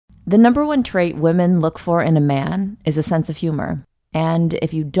The number one trait women look for in a man is a sense of humor. And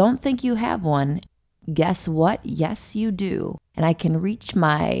if you don't think you have one, guess what? Yes, you do. And I can reach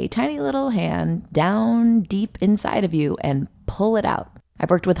my tiny little hand down deep inside of you and pull it out. I've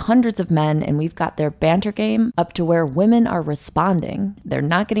worked with hundreds of men, and we've got their banter game up to where women are responding. They're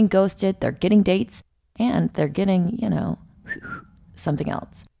not getting ghosted, they're getting dates, and they're getting, something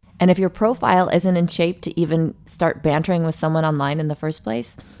else. And if your profile isn't in shape to even start bantering with someone online in the first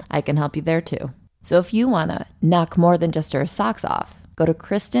place, I can help you there too. So if you want to knock more than just her socks off, go to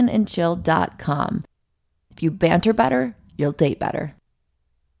KristenandChill.com. If you banter better, you'll date better.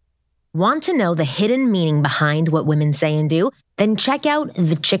 Want to know the hidden meaning behind what women say and do? Then check out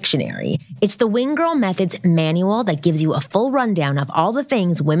the Chictionary. It's the Wing Girl Method's manual that gives you a full rundown of all the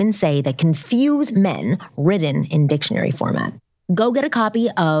things women say that confuse men, written in dictionary format. Go get a copy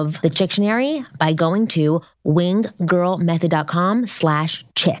of the Chictionary by going to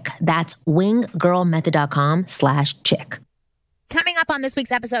winggirlmethod.com/chick. That's winggirlmethod.com/chick. Coming up on this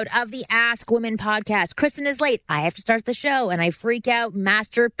week's episode of the Ask Women podcast, Kristen is late. I have to start the show and I freak out.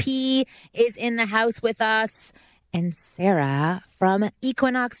 Master P is in the house with us. And Sarah from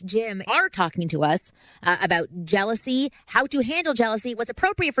Equinox Gym are talking to us about jealousy, how to handle jealousy, what's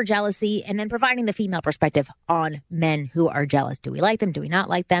appropriate for jealousy, and then providing the female perspective on men who are jealous. Do we like them? Do we not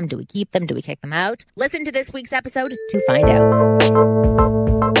like them? Do we keep them? Do we kick them out? Listen to this week's episode to find out.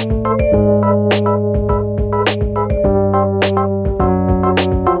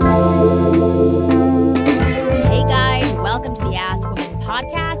 Hey guys, welcome to the Ask Women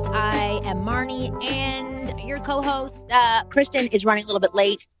podcast. I am Marnie and your co-host, Kristen, is running a little bit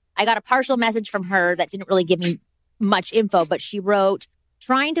late. I got a partial message from her that didn't really give me much info, but she wrote,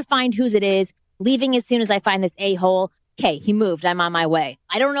 trying to find whose it is, leaving as soon as I find this a-hole. Okay, he moved. I'm on my way.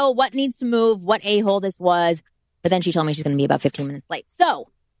 I don't know what needs to move, what a-hole this was, but then she told me she's going to be about 15 minutes late. So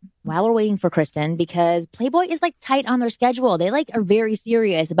while we're waiting for Kristen, because Playboy is like tight on their schedule, they like are very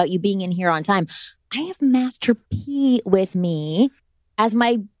serious about you being in here on time. I have Master P with me as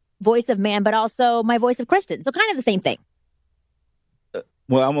my voice of man, but also my voice of Kristen. So kind of the same thing.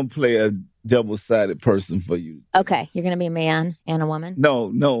 Well, I'm going to play a double-sided person for you. Okay. You're going to be a man and a woman?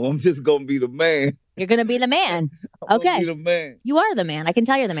 No, I'm just going to be the man. You're going to be the man. Okay. Be the man. You are the man. I can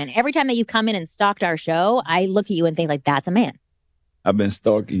tell you're the man. Every time that you come in and stalked our show, I look at you and think like, that's a man. I've been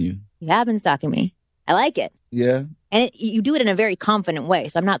stalking you. You have been stalking me. I like it. Yeah. And you do it in a very confident way,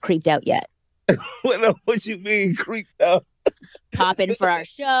 so I'm not creeped out yet. What you mean creeped out? Pop in for our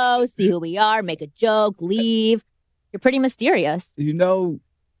show, see who we are, make a joke, leave. You're pretty mysterious.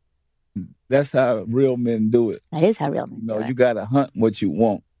 That's how real men do it. That is how real men do it. You got to hunt what you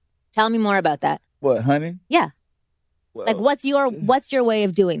want. Tell me more about that. What, hunting? Yeah. Well, like, what's your way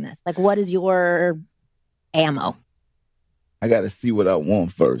of doing this? Like, what is your ammo? I got to see what I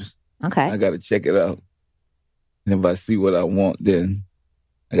want first. Okay. I got to check it out. And if I see what I want, then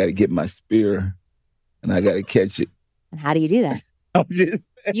I got to get my spear and I got to catch it. And how do you do that? I'm just...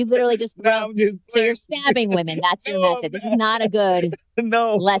 You literally just throw... I'm just so you're stabbing women. That's your method. This is not a good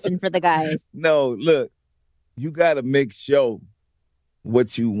lesson for the guys. No, look. You got to make sure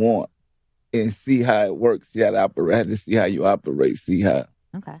what you want and see how it works. See how it operates. I have to see how you operate. See how...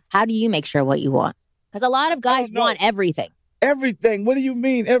 Okay. How do you make sure what you want? Because a lot of guys want everything. Everything? What do you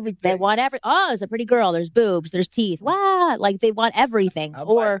mean everything? They want Oh, it's a pretty girl. There's boobs. There's teeth. Wow. Like they want everything.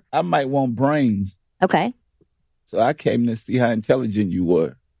 I might want brains. Okay. So I came to see how intelligent you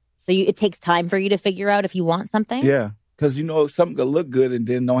were. So it takes time for you to figure out if you want something? Yeah. Because, if something could look good and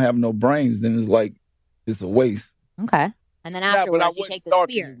then don't have no brains, then it's like, it's a waste. Okay. And then afterwards, you take the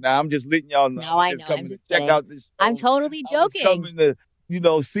spear. Now, I'm just letting y'all know. No, I know. I'm just check out this show. I'm totally joking. I was coming to,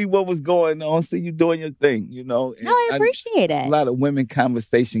 see what was going on, see you doing your thing, No, I appreciate it. A lot of women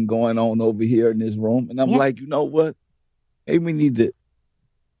conversation going on over here in this room. And I'm like, you know what? Maybe we need to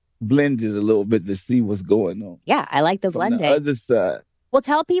blend it a little bit to see what's going on. Yeah, I like the blending. The other side. Well,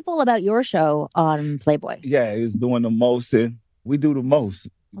 tell people about your show on Playboy. Yeah, it's doing the most, and we do the most.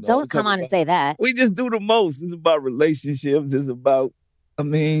 Well, don't come on and say that. We just do the most. It's about relationships. It's about,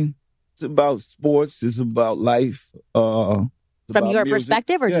 it's about sports. It's about life. From your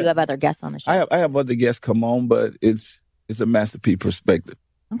perspective, or do you have other guests on the show? I have other guests come on, but it's a Master P perspective.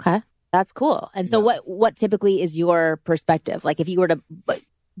 Okay, that's cool. And so, what typically is your perspective? Like, if you were to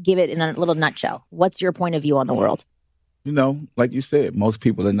give it in a little nutshell, what's your point of view on the world? Like you said, most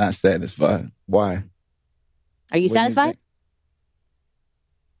people are not satisfied. Why? Are you satisfied?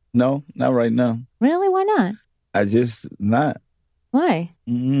 No, not right now. Really? Why not? I just not. Why?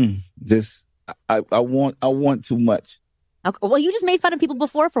 Just I want too much. Okay. Well, you just made fun of people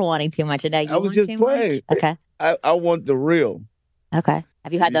before for wanting too much, and now you want too much. Okay. I want the real. Okay.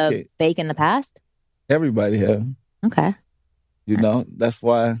 Have you had the fake in the past? Everybody have. Okay. You know, that's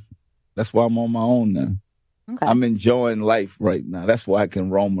why I'm on my own now. Okay. I'm enjoying life right now. That's why I can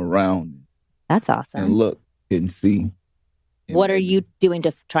roam around. That's awesome. And look and see. What are you doing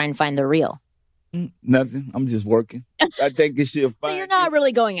to try and find the real? Nothing. I'm just working. I think it should. So you're not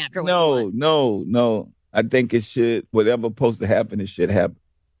really going after what you want? No. I think it should. Whatever's supposed to happen, it should happen.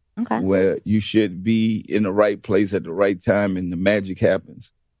 Okay. Where you should be in the right place at the right time, and the magic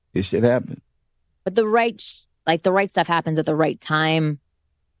happens. It should happen. But the right stuff happens at the right time,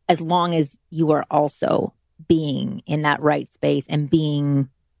 as long as you are also being in that right space and being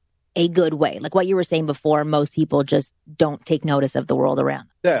a good way. Like what you were saying before, most people just don't take notice of the world around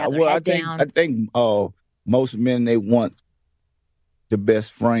them. Yeah, well, I think most men, they want the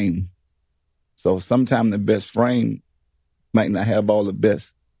best frame. So sometimes the best frame might not have all the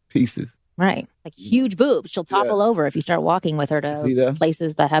best pieces. Right. Like huge boobs. She'll topple over if you start walking with her to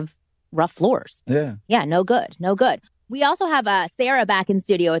places that have rough floors. Yeah. Yeah, no good. No good. We also have Sarah back in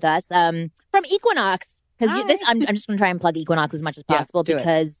studio with us from Equinox. Because I'm just going to try and plug Equinox as much as possible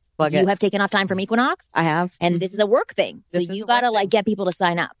because you have taken off time from Equinox. I have. And this is a work thing. So you got to get people to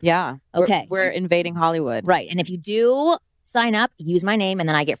sign up. Yeah. Okay. We're invading Hollywood. Right. And if you do sign up, use my name, and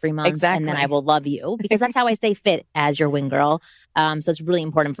then I get free months. Exactly. And then I will love you because that's how I stay fit as your wing girl. So it's really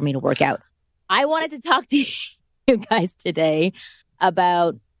important for me to work out. I wanted to talk to you guys today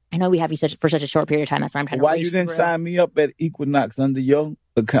about, I know we have you for such a short period of time. That's why I'm trying to Why you didn't sign me up at Equinox under your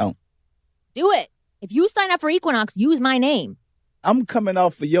account? Do it. If you sign up for Equinox, use my name. I'm coming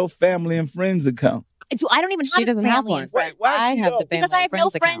off of your family and friends account. I don't even have She doesn't have one. Why I have the family because I have no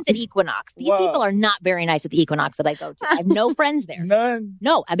friends at Equinox. These people are not very nice at the Equinox that I go to. I have no friends there. None?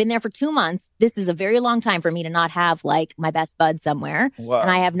 No, I've been there for 2 months. This is a very long time for me to not have my best bud somewhere. Wow. And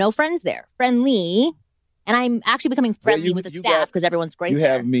I have no friends there. Friendly. And I'm actually becoming friendly with the staff because everyone's great there. You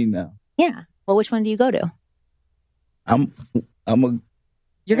have me now. Yeah. Well, which one do you go to?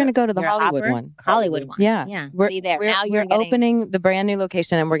 You're going to go to the Hollywood one. Hollywood one. Yeah. Yeah. See there. We're opening the brand new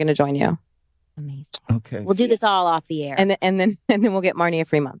location and we're going to join you. Amazing. Okay. We'll do this all off the air. And then we'll get Marnie a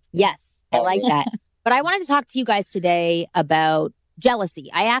free month. Yes. I like that. But I wanted to talk to you guys today about jealousy.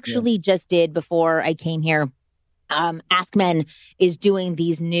 I actually just did before I came here. Ask Men is doing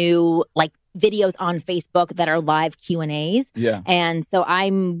these new videos on Facebook that are live Q&As. Yeah. And so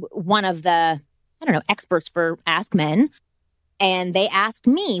I'm one of the, experts for Ask Men. And they asked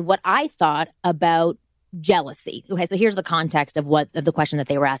me what I thought about jealousy. Okay, so here's the context of the question that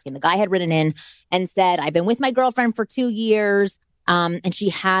they were asking. The guy had written in and said, I've been with my girlfriend for 2 years, and she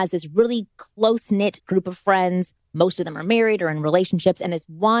has this really close-knit group of friends. Most of them are married or in relationships. And this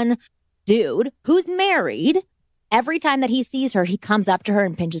one dude who's married, every time that he sees her, he comes up to her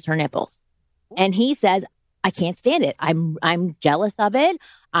and pinches her nipples. And he says, I can't stand it. I'm jealous of it.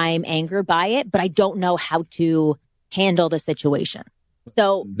 I'm angered by it, but I don't know how to handle the situation.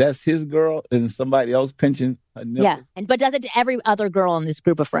 So that's his girl and somebody else pinching her nipple. Yeah, but does it to every other girl in this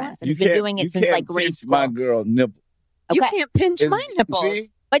group of friends. And he's been doing it since grade school. My girl nipple. Okay. You can't pinch my nipples.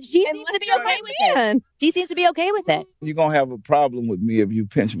 See? But she seems to be okay with it. She seems to be okay with it. You're going to have a problem with me if you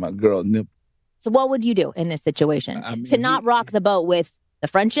pinch my girl nipple. So what would you do in this situation? To not rock the boat with the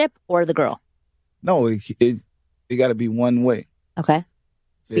friendship or the girl? No, it got to be one way. Okay.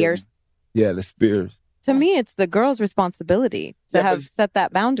 Spears? Yeah, the Spears. To me, it's the girl's responsibility to have set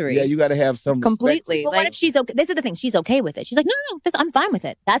that boundary. Yeah, you got to have some completely. Well, what if she's okay? This is the thing. She's okay with it. She's like, no, I'm fine with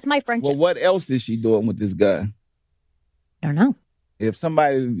it. That's my friendship. Well, what else is she doing with this guy? I don't know. If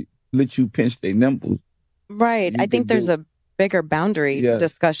somebody let you pinch their nipples. Right. I think there's a bigger boundary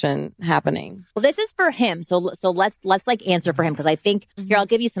discussion happening. Well, this is for him. So let's answer for him because I think here I'll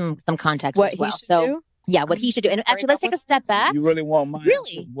give you some context what as well. He should do? Yeah, what he should do. And actually, let's take a step back. You really want my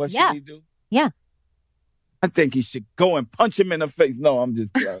Really? What should he do? Yeah. I think he should go and punch him in the face. No, I'm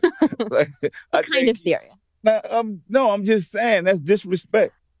just kind of serious. No, I'm just saying that's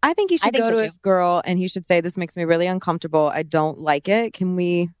disrespect. I think he should go to his girl and he should say, this makes me really uncomfortable. I don't like it. Can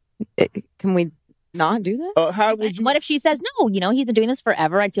we not do this? How would you? What if she says, no, he's been doing this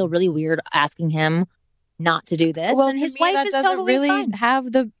forever. I'd feel really weird asking him not to do this. Well, and his me, wife that is doesn't totally really fine.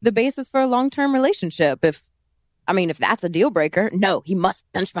 have the basis for a long-term relationship. If that's a deal breaker, no, he must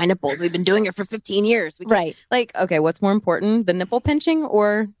pinch my nipples. We've been doing it for 15 years. Right. Okay, what's more important, the nipple pinching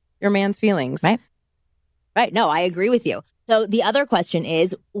or your man's feelings? Right. No, I agree with you. So the other question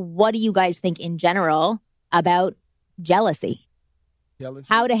is, what do you guys think in general about jealousy?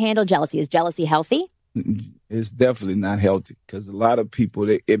 How to handle jealousy? Is jealousy healthy? It's definitely not healthy because a lot of people,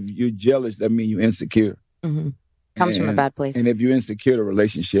 if you're jealous, that means you're insecure. Mm-hmm. Comes from a bad place. And if you're insecure, the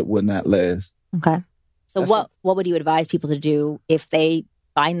relationship will not last. Okay. So what would you advise people to do if they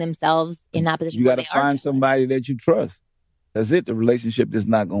find themselves in that position. You where got to they are find jealous. somebody that you trust. That's it. The relationship is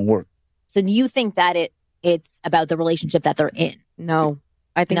not going to work. So do you think that it's about the relationship that they're in? No,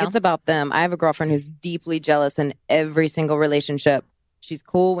 I think No? it's about them. I have a girlfriend who's deeply jealous in every single relationship. She's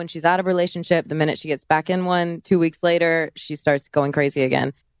cool when she's out of a relationship. The minute she gets back in one, 2 weeks later, she starts going crazy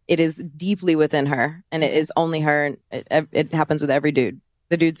again. It is deeply within her, and it is only her. It happens with every dude.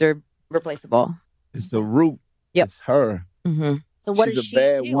 The dudes are replaceable. It's the root. Yep. It's her. Mm-hmm. So what She's does a she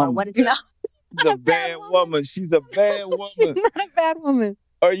bad do? Or woman. what is She's a bad woman. She's a bad woman. She's not a bad woman.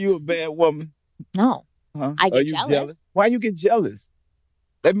 Are you a bad woman? No. Huh? I get Are you jealous. Why you get jealous?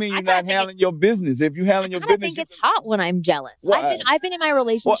 That means I you're kinda not think handling your business. If you handling I your kind of business, think it's hot when I'm jealous. Why? I've been in my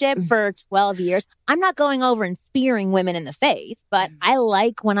relationship for 12 years. I'm not going over and spearing women in the face, but I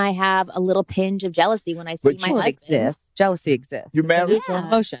like when I have a little pinch of jealousy when I see But my you- husband. exists. Jealousy exists. You It's married? a mutual Yeah.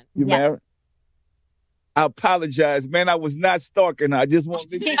 emotion. you Yeah. married. I apologize, man. I was not stalking her. I just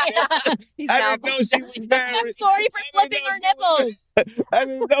wanted to. He's I now didn't know she was I'm married. sorry for I didn't flipping know her she nipples. I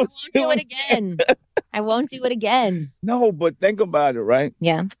didn't know I won't she do was. it again. I won't do it again. No, but think about it, right?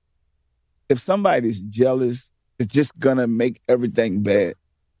 Yeah. If somebody's jealous, it's just gonna make everything bad.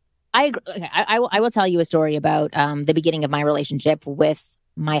 I agree. Okay, I will tell you a story about the beginning of my relationship with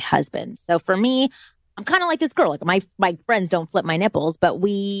my husband. So for me, I'm kind of like this girl. Like my friends don't flip my nipples, but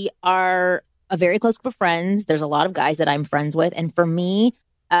we are a very close group of friends. There's a lot of guys that I'm friends with, and for me,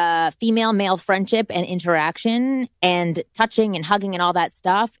 female male friendship and interaction and touching and hugging and all that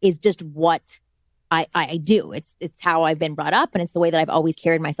stuff is just what I do. It's how I've been brought up, and it's the way that I've always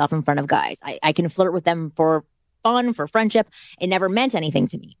carried myself in front of guys. I can flirt with them for fun, for friendship. It never meant anything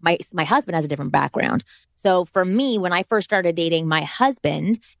to me. My husband has a different background. So for me, when I first started dating my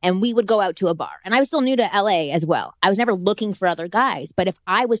husband and we would go out to a bar, and I was still new to LA as well, I was never looking for other guys. But if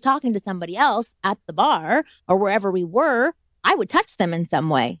I was talking to somebody else at the bar or wherever we were, I would touch them in some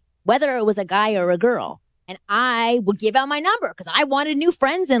way, whether it was a guy or a girl. And I would give out my number because I wanted new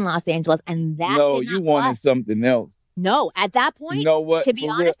friends in Los Angeles. And that No, did not you wanted fly. something else. No, at that point, You know what? to be For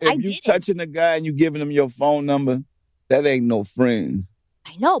real, honest, I if you didn't. touching a guy and you giving him your phone number, that ain't no friends.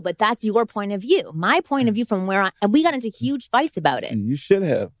 I know, but that's your point of view. My point of view from where and we got into huge fights about it. And you should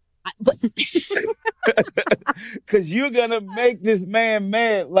have. But Because you're going to make this man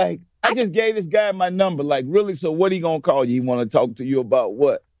mad. Like, I just gave this guy my number. Like, really? So what he going to call you? He want to talk to you about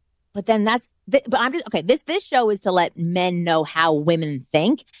what? But then but I'm just okay. This show is to let men know how women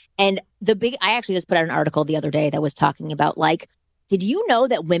think. And I actually just put out an article the other day that was talking about like, did you know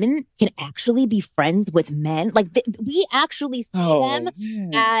that women can actually be friends with men? Like we actually see them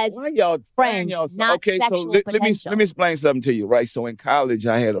man. as Why y'all friends, not okay, so sexual let me potential. explain something to you, right? So in college,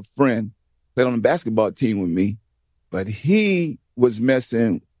 I had a friend played on the basketball team with me, but he was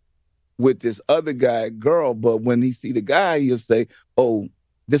messing with this other girl. But when he see the guy, he'll say, "Oh,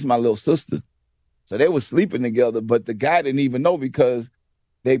 this is my little sister." So they were sleeping together, but the guy didn't even know because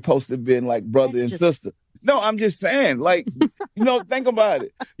they supposed to have been like brother That's and just- sister. No, I'm just saying, like, think about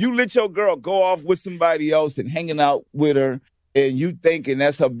it. You let your girl go off with somebody else and hanging out with her, and you thinking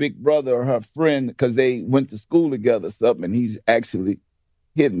that's her big brother or her friend because they went to school together or something, and he's actually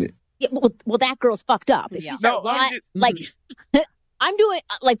hitting it. Yeah, well, that girl's fucked up. If Yeah. you start No, I'm like, I'm doing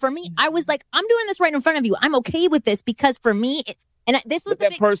like for me, I was like, I'm doing this right in front of you. I'm okay with this because for me, this was But the that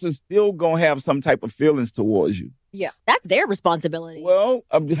big. person's still gonna have some type of feelings towards you. That's their responsibility. Well,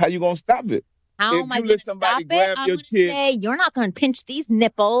 how you gonna stop it? How if am I you going let to stop somebody it? grab I'm your going to say, tits- you're not going to pinch these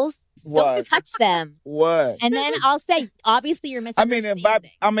nipples. Why? Don't touch them. What? And then I'll say, obviously, you're I mean, misunderstanding.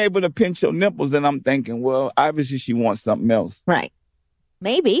 if I'm able to pinch your nipples, then I'm thinking, well, obviously she wants something else. Right.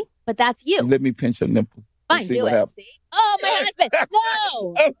 Maybe, but that's you. Let me pinch your nipples. and Fine, see do what it. happens. See? Oh, my husband.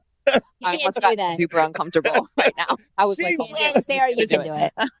 No. You I can't must do have got that. super uncomfortable right now. I was She like, You was- can't do it. Sarah, you can do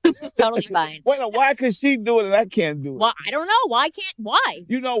it. It's totally fine. Wait, why could she do it and I can't do it? Well, I don't know. Why?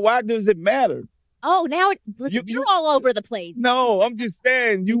 You know, why does it matter? Oh, now, listen, You- you're all over the place. No, I'm just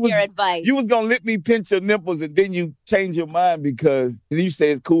saying with your advice. you was gonna let me pinch your nipples and then you change your mind because you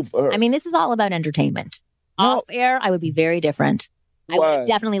say it's cool for her. I mean, this is all about entertainment. No. Off air, I would be very different. I Why? would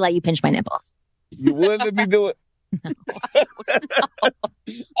definitely let you pinch my nipples. You would let me do it. I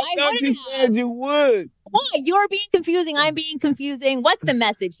thought you wouldn't said you would. Why? You're being confusing. I'm being confusing. What's the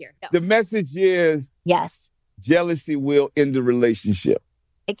message here? No. The message is Yes, jealousy will end the relationship.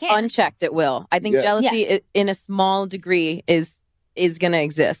 it can. unchecked, it will. I think Yeah. jealousy in a small degree is going to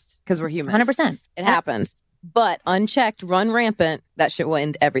exist because we're humans. 100%. It happens. But unchecked, run rampant, that shit will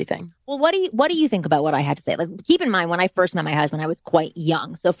end everything. Well, what do you think about what I had to say? Like, keep in mind, when I first met my husband, I was quite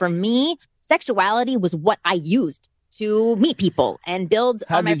young. So for me, sexuality was what I used to meet people and build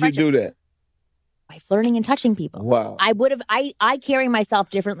How on my did you friendship. do that? by flirting and touching people. Wow. I carry myself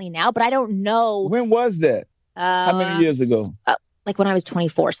differently now, but I don't know. When was that? How many years ago? Like when I was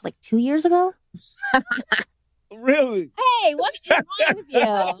 24, so like 2 years ago. Really? Hey, what is wrong with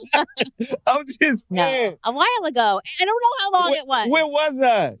you? I'm just saying. A while ago. I don't know how long it was. Where was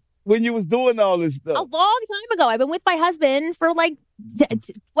I when you was doing all this stuff? A long time ago. I've been with my husband for like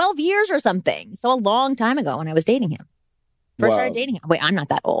 12 years or something. So a long time ago when I was dating him. First started dating him. Wait, I'm not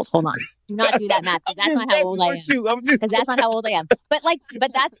that old. Hold on. Do not do that math. That's not how old I am. Because that's not how old I am. But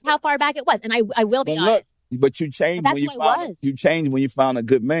that's how far back it was. And I will be honest. But you changed you changed when you found a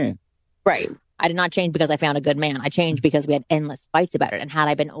good man. Right. I did not change because I found a good man. I changed because we had endless fights about it. And had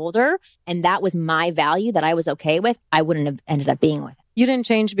I been older and that was my value that I was okay with, I wouldn't have ended up being with him. You didn't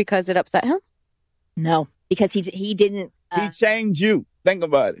change because it upset him? No, because he didn't. He changed you. Think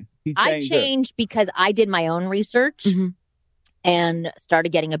about it. I changed because I did my own research and started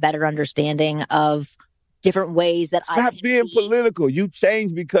getting a better understanding of different ways that Stop being political. You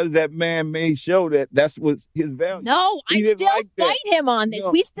changed because that man made sure that's what his value. No, I still fight him on this.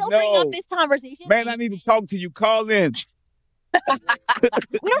 We still bring up this conversation. Man, I need to talk to you. Call in.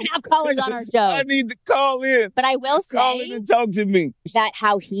 We don't have callers on our show. I need to call in. But I will say, call in and talk to me. That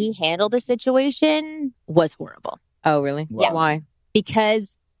how he handled the situation was horrible. Oh, really? Wow. Yeah. Why?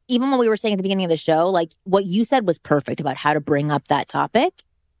 Because even when we were saying at the beginning of the show, like what you said was perfect about how to bring up that topic.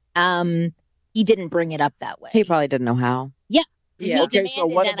 He didn't bring it up that way. He probably didn't know how. Yeah. Okay, so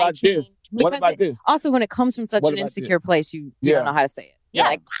what about this? What about this? Also, when it comes from such an insecure place, you don't know how to say it. Yeah,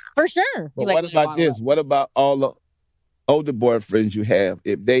 like, for sure. But what about this? What about all the older boyfriends you have?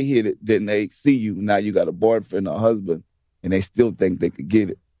 If they hit it, then they see you. Now you got a boyfriend or husband, and they still think they could get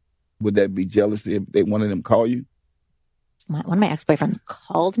it. Would that be jealousy if one of them call you? One of my ex-boyfriends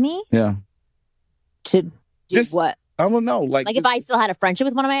called me. Yeah. To do what? I don't know. Like if I still had a friendship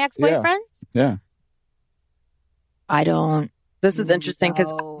with one of my ex-boyfriends? Yeah. I don't. This is interesting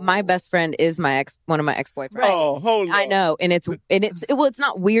because my best friend is one of my ex-boyfriends. Oh, hold on. I know, and it's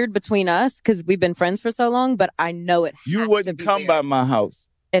not weird between us because we've been friends for so long. But I know it. You wouldn't come by my house.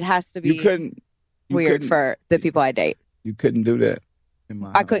 It has to be. You couldn't. Weird for the people I date. You couldn't do that in my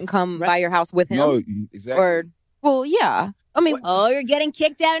house. I couldn't come by your house with him. No, exactly. Well, yeah. I mean, you're getting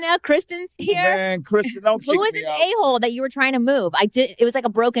kicked out now. Kristen's here. Man, Kristen, don't kick me out. Who was this a-hole that you were trying to move? It was like a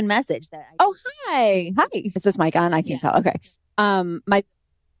broken message. Hi. Is this mic on? I can't tell. Okay. My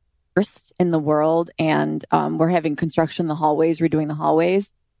first in the world, and we're having construction in the hallways, redoing the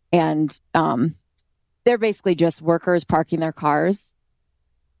hallways, and they're basically just workers parking their cars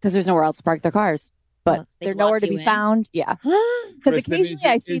because there's nowhere else to park their cars. But they're nowhere to be found. Yeah. Because occasionally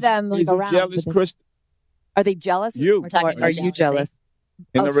I see them like around. Jealous, Kristen? Are they jealous? You. Are you jealous?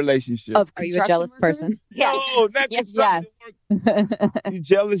 In a relationship. Are you a jealous person? Yes. No, not yes. You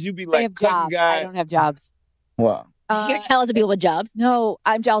jealous? You be like, they have jobs. Guy. I don't have jobs. Wow. You're jealous of people with jobs? No,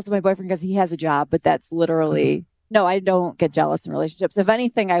 I'm jealous of my boyfriend because he has a job, but that's literally... No, I don't get jealous in relationships. If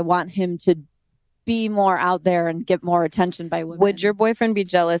anything, I want him to be more out there and get more attention by women. Would your boyfriend be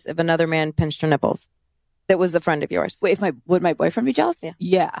jealous if another man pinched your nipples? That was a friend of yours. Wait, would my boyfriend be jealous?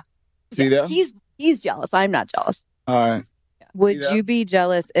 Yeah. See that? He's jealous. I'm not jealous. All right. Would you be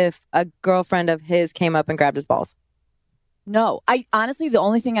jealous if a girlfriend of his came up and grabbed his balls? No. I honestly, the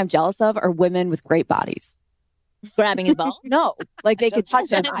only thing I'm jealous of are women with great bodies. Grabbing his balls? No. Like they could touch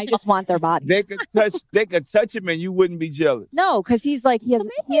him. I just want their bodies. They could touch him and you wouldn't be jealous. No, because he's like he has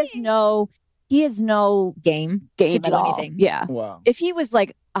no game to do all. Anything. Yeah. Wow. If he was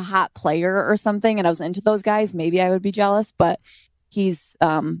like a hot player or something and I was into those guys, maybe I would be jealous, but he's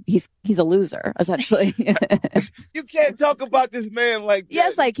a loser, essentially. You can't talk about this man like that.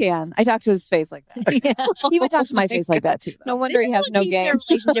 Yes, I can. I talk to his face like that. Yeah. He would talk to my face like that too. No wonder he has no game.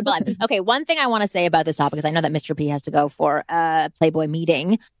 Relationship life. Okay, one thing I want to say about this topic is I know that Mr. P has to go for a Playboy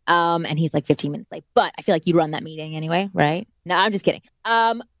meeting, and he's like 15 minutes late. But I feel like you'd run that meeting anyway, right? No, I'm just kidding.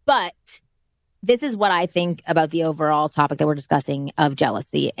 But this is what I think about the overall topic that we're discussing of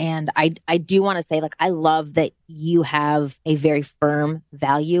jealousy. And I do want to say, like, I love that you have a very firm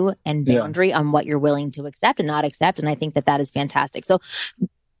value and boundary on what you're willing to accept and not accept. And I think that is fantastic. So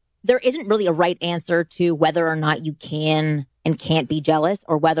there isn't really a right answer to whether or not you can and can't be jealous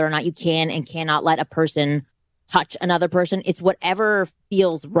or whether or not you can and cannot let a person touch another person. It's whatever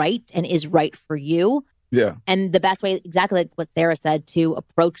feels right and is right for you. Yeah. And the best way, exactly like what Sarah said, to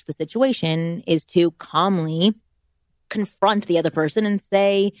approach the situation is to confront the other person and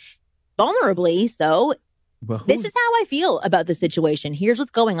say, vulnerably, so this is how I feel about the situation. Here's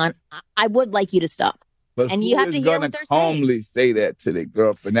what's going on. I would like you to stop. But and you have to hear what they're saying. Calmly say that to their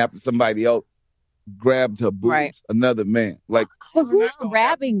girlfriend after somebody else grabbed her boobs. Right. Another man. Like, Well, who's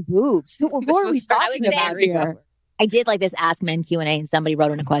grabbing boobs? Who are we talking about here? I did like this Ask Men Q&A, and somebody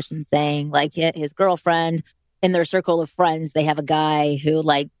wrote in a question saying, like, his girlfriend, in their circle of friends, they have a guy who,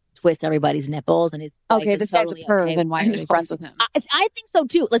 like, twists everybody's nipples, and his Okay, wife this is guy's totally a perv, okay and why are they friends with him? I think so,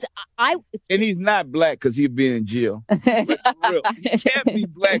 too. Listen, and he's not black because he'd been in jail. Like, for real. He can't be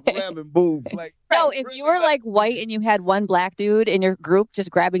black grabbing boobs. Like, No, if you were like white and you had one black dude in your group just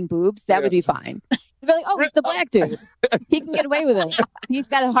grabbing boobs, that would be fine. They'd be like, oh, he's the black dude. He can get away with it. He's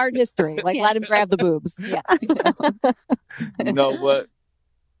got a hard history. Like, let him grab the boobs. Yeah. You know what?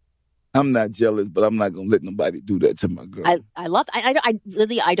 I'm not jealous, but I'm not gonna let nobody do that to my girl. I love. I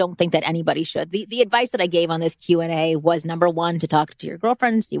really don't think that anybody should. The advice that I gave on this Q&A was, number one, to talk to your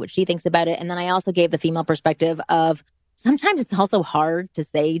girlfriend, see what she thinks about it, and then I also gave the female perspective of sometimes it's also hard to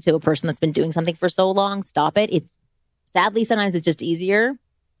say to a person that's been doing something for so long, stop it. It's sadly sometimes it's just easier.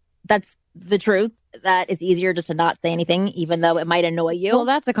 That's the truth, that it's easier just to not say anything, even though it might annoy you. Well,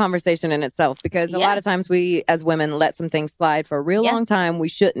 that's a conversation in itself, because a lot of times we, as women, let some things slide for a real long time. We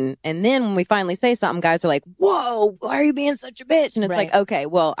shouldn't. And then when we finally say something, guys are like, whoa, why are you being such a bitch? And it's like, okay,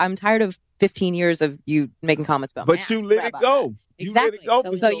 well, I'm tired of 15 years of you making comments about my ass. But you let it go. Exactly. You let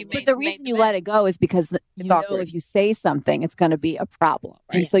it go. So but the reason you let it go is because you know if you say something, it's going to be a problem.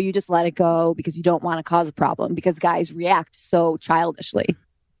 Right? And so you just let it go because you don't want to cause a problem, because guys react so childishly.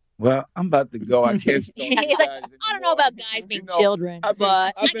 Well, I'm about to go. I can't stalk He's like, I don't know about guys being children,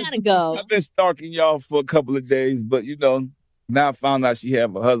 but I gotta go. I've been stalking y'all for a couple of days, but now I found out she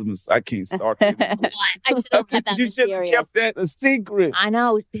have a husband, so I can't stalk her. I should have kept that You should have kept that a secret. I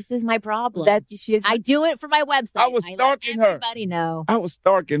know. This is my problem. I do it for my website. I was stalking her. Everybody know. I was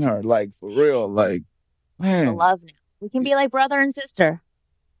stalking her, like, for real. Like, man. It's love now. We can be like brother and sister.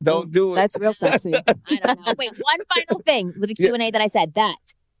 Don't do it. That's real sexy. I don't know. Wait, one final thing with the Q&A that I said, that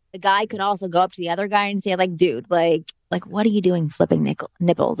the guy could also go up to the other guy and say, like, dude, like what are you doing flipping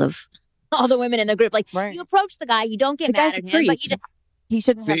nipples of all the women in the group? Like, you approach the guy, you don't get mad at him, but he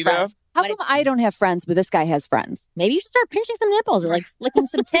shouldn't have friends. How come I don't have friends, but this guy has friends? Maybe you should start pinching some nipples or like flicking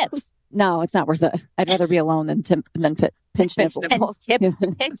some tips. No, it's not worth it. I'd rather be alone than pinch nipples. Tip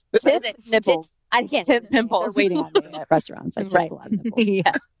nipples. I can't. Tip nipples. They're waiting on me at restaurants. I tip a lot of nipples.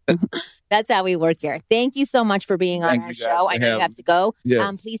 Yeah. That's how we work here. Thank you so much for being on our show. I know you have to go.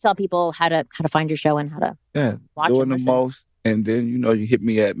 Yes. Please tell people how to find your show and how to watch it. Doing the most. And then, you hit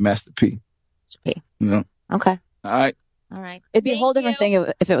me at Master P. Master P. All Okay. right. It'd be a whole different thing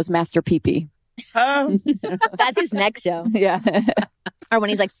if it was Master Pee. That's his next show. Yeah. Or when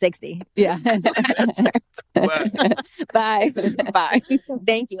he's like 60. Yeah. Bye. Bye.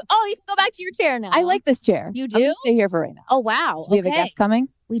 Thank you. Oh, you can go back to your chair now. I like this chair. You do? I'm gonna stay here for right now. Oh, wow. Do we have a guest coming?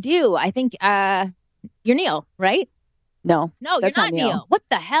 We do. I think you're Neil, right? No, you're not Neil. What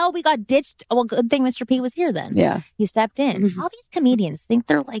the hell? We got ditched. Well, good thing Mr. P was here then. Yeah. He stepped in. All these comedians think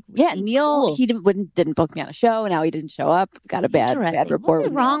they're like, really Neil, cool. he didn't book me on a show. Now he didn't show up. Got a bad report.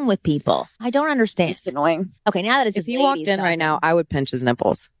 What's wrong with people? I don't understand. It's annoying. Okay, now that it's if just he walked in right now, I would pinch his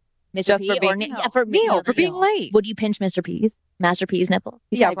nipples. Mr. Just P for being, for Neil, for being late. Would you pinch Master P's nipples?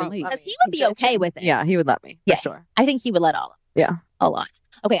 Yeah, because he would be okay with it. Yeah, he would let me. Yeah, for sure. I think he would let all of us. Yeah, a lot.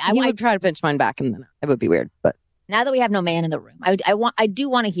 Okay, I would try to pinch mine back, and then it would be weird. But now that we have no man in the room, I do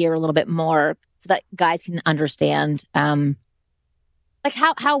want to hear a little bit more so that guys can understand, like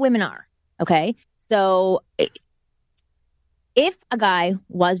how women are. Okay, so if a guy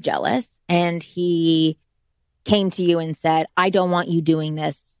was jealous and he came to you and said, I don't want you doing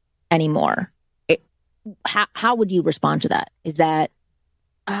this anymore, how would you respond to that? Is that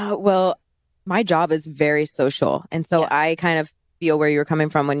well, my job is very social, and so I kind of feel where you were coming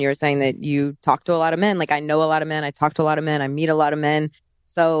from when you were saying that you talk to a lot of men. Like, I know a lot of men, I talk to a lot of men, I meet a lot of men,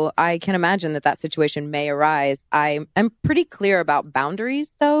 so I can imagine that situation may arise. I'm pretty clear about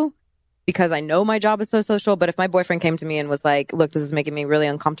boundaries, though, because I know my job is so social. But if my boyfriend came to me and was like, look, this is making me really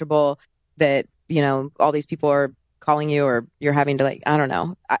uncomfortable that, all these people are calling you, or you're having to, like, I don't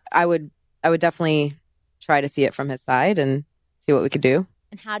know, I would definitely try to see it from his side and see what we could do.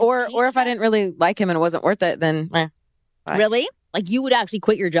 And how or if I didn't really like him and it wasn't worth it, then fine. Really? Like, you would actually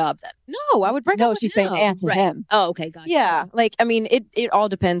quit your job then? No, I would break up with she's him. saying to him. Oh, okay, gotcha. Yeah, like, I mean, it all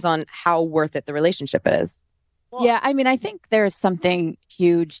depends on how worth it the relationship is. Well, yeah, I mean, I think there's something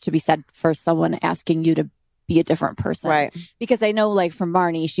huge to be said for someone asking you to be a different person. Right. Because I know, like, from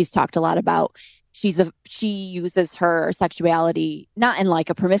Marnie, she's talked a lot about she uses her sexuality not in like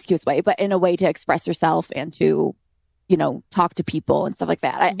a promiscuous way, but in a way to express herself and to, talk to people and stuff like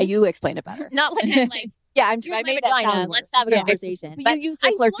that. You explained it better. Not like I'm like, yeah, I made that sound. Let's have a conversation. But you use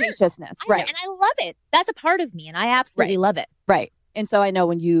the flirtatiousness, right? And I love it. That's a part of me, and I absolutely love it. Right. And so I know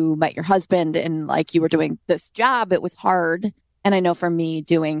when you met your husband and like you were doing this job, it was hard. And I know for me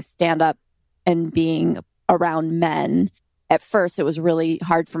doing stand up and being around men, at first it was really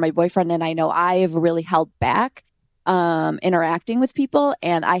hard for my boyfriend. And I know I've really held back interacting with people.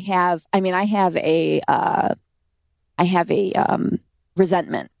 And I have a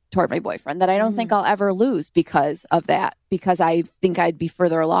resentment toward my boyfriend that I don't think I'll ever lose because of that, because I think I'd be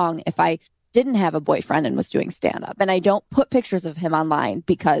further along if I didn't have a boyfriend and was doing stand up. And I don't put pictures of him online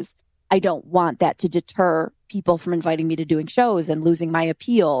because I don't want that to deter people from inviting me to doing shows and losing my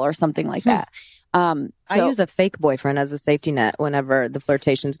appeal or something like that. I use a fake boyfriend as a safety net whenever the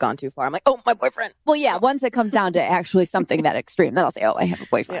flirtation's gone too far. I'm like, oh, my boyfriend. Well, yeah, once it comes down to actually something that extreme, then I'll say, oh, I have a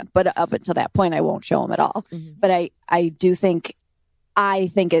boyfriend. Yeah. But up until that point, I won't show him at all. But I do think,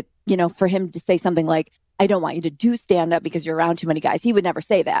 it, for him to say something like, I don't want you to do stand up because you're around too many guys. He would never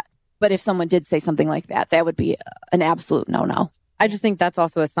say that. But if someone did say something like that, that would be an absolute no-no. I just think that's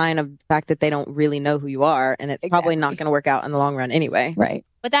also a sign of the fact that they don't really know who you are. And it's probably not going to work out in the long run anyway. Right.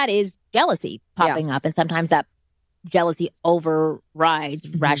 But that is jealousy popping up. And sometimes that jealousy overrides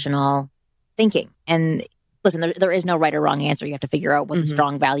rational thinking. And listen, there is no right or wrong answer. You have to figure out what the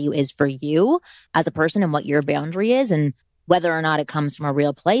strong value is for you as a person and what your boundary is and whether or not it comes from a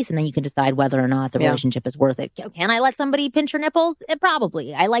real place. And then you can decide whether or not the relationship is worth it. Can I let somebody pinch her nipples?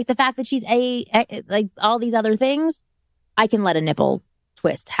 Probably. I like the fact that she's like all these other things. I can let a nipple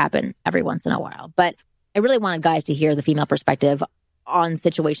twist happen every once in a while. But I really wanted guys to hear the female perspective on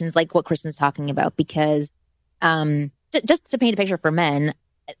situations like what Kristen's talking about, because just to paint a picture for men,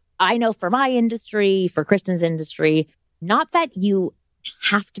 I know for my industry, for Kristen's industry, not that you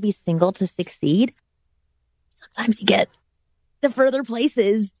have to be single to succeed. Sometimes you get to further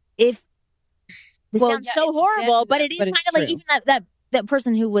places if this sounds so horrible, but it is kind of like even that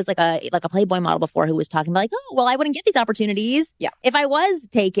person who was like a Playboy model before who was talking about like, oh, well, I wouldn't get these opportunities if I was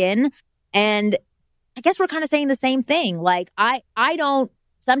taken. And I guess we're kind of saying the same thing. Like I don't,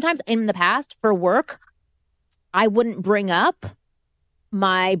 sometimes in the past for work, I wouldn't bring up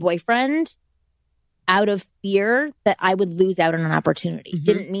my boyfriend out of fear that I would lose out on an opportunity.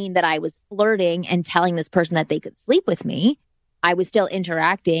 Didn't mean that I was flirting and telling this person that they could sleep with me. I was still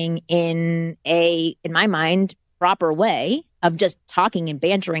interacting in my mind, proper way of just talking and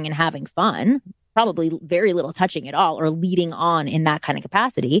bantering and having fun, probably very little touching at all or leading on in that kind of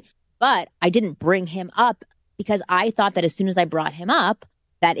capacity. But I didn't bring him up because I thought that as soon as I brought him up,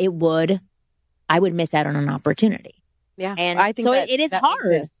 that I would miss out on an opportunity. Yeah. And I think so it is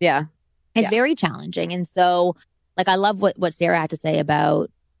hard. Yeah. It's very challenging. And so like, I love what Sarah had to say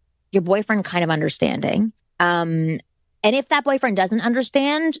about your boyfriend kind of understanding. And if that boyfriend doesn't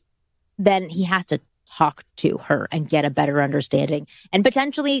understand, then he has to talk to her and get a better understanding and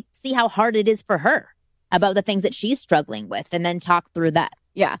potentially see how hard it is for her about the things that she's struggling with and then talk through that.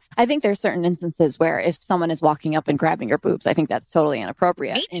 Yeah. I think there's certain instances where if someone is walking up and grabbing your boobs, I think that's totally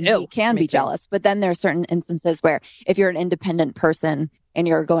inappropriate. Me too. And you can be jealous. But then there's certain instances where if you're an independent person and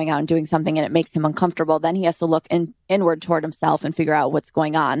you're going out and doing something and it makes him uncomfortable, then he has to look inward toward himself and figure out what's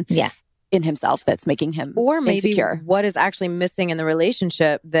going on in himself that's making him or maybe insecure. What is actually missing in the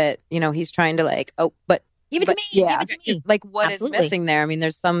relationship that, he's trying to like, give it to me. Yeah. Give it to me. Like what is missing there? I mean,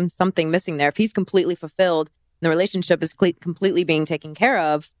 there's something missing there. If he's completely fulfilled and the relationship is completely being taken care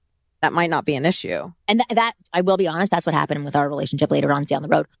of, that might not be an issue. And that I will be honest, that's what happened with our relationship later on down the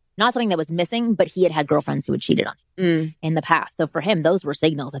road. Not something that was missing, but he had girlfriends who had cheated on him in the past. So for him, those were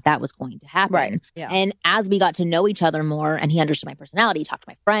signals that was going to happen. Right. Yeah. And as we got to know each other more and he understood my personality, he talked to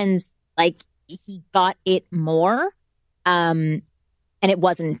my friends, like he got it more. And it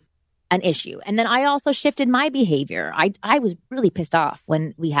wasn't an issue. And then I also shifted my behavior. I was really pissed off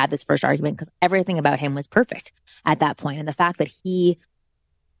when we had this first argument because everything about him was perfect at that point. And the fact that he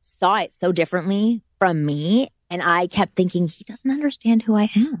saw it so differently from me. And I kept thinking, he doesn't understand who I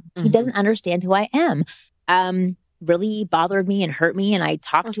am. He doesn't understand who I am. Really bothered me and hurt me. And I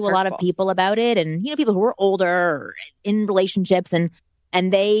talked to a lot of people about it. And, people who were older or in relationships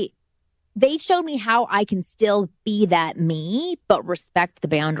and they showed me how I can still be that me, but respect the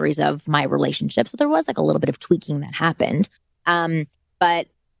boundaries of my relationship. So there was like a little bit of tweaking that happened. But,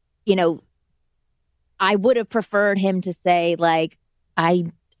 I would have preferred him to say like,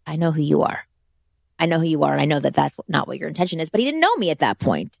 I know who you are. I know who you are. And I know that that's not what your intention is, but he didn't know me at that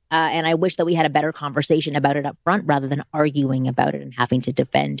point. And I wish that we had a better conversation about it up front rather than arguing about it and having to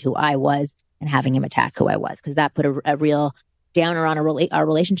defend who I was and having him attack who I was. Because that put a real downer on our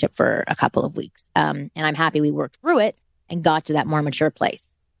relationship for a couple of weeks. And I'm happy we worked through it and got to that more mature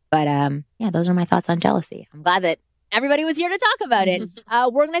place. But those are my thoughts on jealousy. I'm glad that everybody was here to talk about it.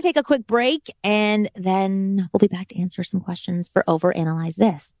 We're going to take a quick break and then we'll be back to answer some questions for Overanalyze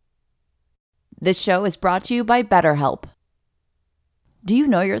This. This show is brought to you by BetterHelp. Do you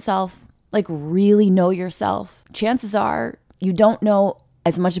know yourself? Like, really know yourself? Chances are you don't know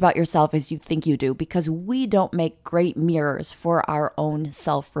as much about yourself as you think you do because we don't make great mirrors for our own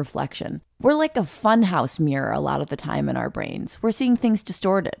self-reflection. We're like a funhouse mirror a lot of the time in our brains. We're seeing things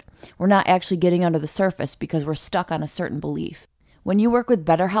distorted. We're not actually getting under the surface because we're stuck on a certain belief. When you work with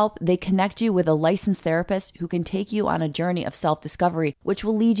BetterHelp, they connect you with a licensed therapist who can take you on a journey of self-discovery, which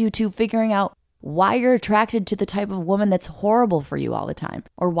will lead you to figuring out why you're attracted to the type of woman that's horrible for you all the time,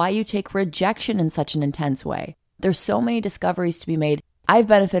 or why you take rejection in such an intense way. There's so many discoveries to be made. I've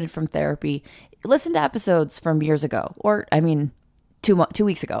benefited from therapy. Listen to episodes from years ago, or 2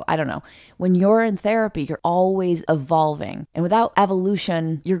 weeks ago. I don't know. When you're in therapy, you're always evolving. And without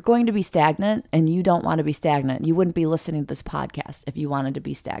evolution, you're going to be stagnant, and you don't want to be stagnant. You wouldn't be listening to this podcast if you wanted to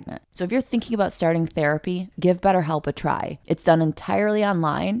be stagnant. So if you're thinking about starting therapy, give BetterHelp a try. It's done entirely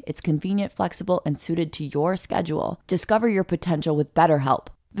online. It's convenient, flexible, and suited to your schedule. Discover your potential with BetterHelp.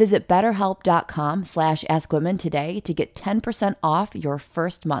 Visit BetterHelp.com/AskWomen today to get 10% off your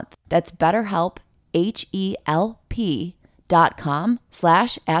first month. That's BetterHelp,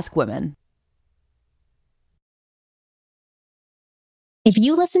 HELP.com/AskWomen. If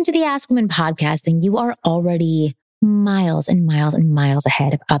you listen to the Ask Women podcast, then you are already miles and miles and miles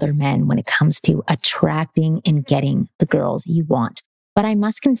ahead of other men when it comes to attracting and getting the girls you want. But I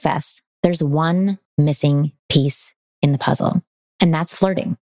must confess, there's one missing piece in the puzzle, and that's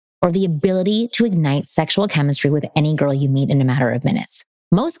flirting, or the ability to ignite sexual chemistry with any girl you meet in a matter of minutes.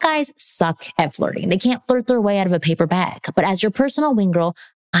 Most guys suck at flirting. They can't flirt their way out of a paper bag. But as your personal wing girl,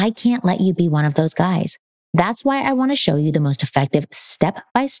 I can't let you be one of those guys. That's why I want to show you the most effective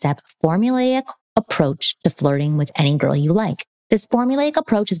step-by-step formulaic approach to flirting with any girl you like. This formulaic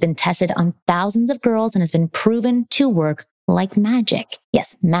approach has been tested on thousands of girls and has been proven to work like magic.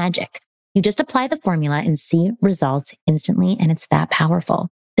 Yes, magic. You just apply the formula and see results instantly, and it's that powerful.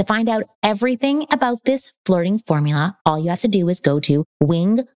 To find out everything about this flirting formula, all you have to do is go to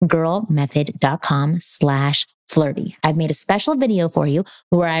winggirlmethod.com/flirty. I've made a special video for you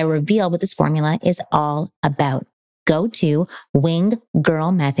where I reveal what this formula is all about. Go to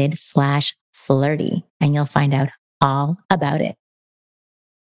winggirlmethod/flirty and you'll find out all about it.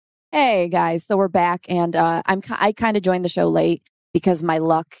 Hey guys, so we're back, and I kind of joined the show late because my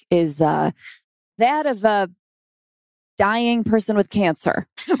luck is that of a dying person with cancer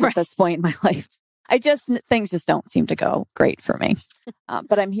at this point in my life. Things just don't seem to go great for me.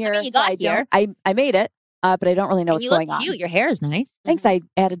 But I'm here. You got here. I made it, but I don't really know what's going on. Your hair is nice. Thanks. I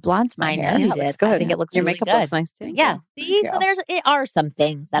added blonde to my hair. You Yeah, did. looks good. I think it looks Your really makeup good. looks nice too. Yeah. See, so there are some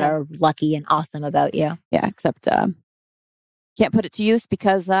things that are lucky and awesome about you. Yeah, except can't put it to use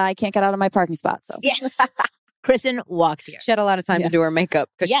because I can't get out of my parking spot. So Yeah. Kristen walked here. She had a lot of time to do her makap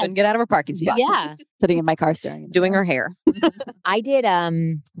because she couldn't get out of her parking spot. Yeah. sitting in my car staring. Doing her hair. I did,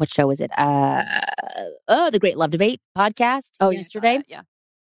 what show was it? The Great Love Debate podcast yesterday. Yeah.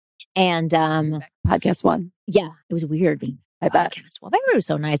 And, Podcast one. yeah, it was weird being I bet. podcast. Well, everybody was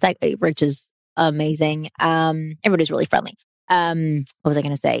so nice. Rich is amazing. Everybody's really friendly. What was I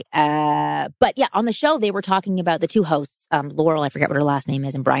going to say? But yeah, on the show, they were talking about the two hosts, Laurel, I forget what her last name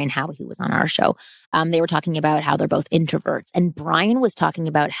is, and Brian Howie, who was on our show. They were talking about how they're both introverts. And Brian was talking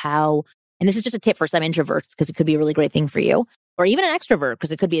about how, and this is just a tip for some introverts, because it could be a really great thing for you, or even an extrovert,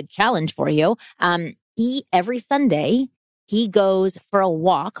 because it could be a challenge for you. Every Sunday, he goes for a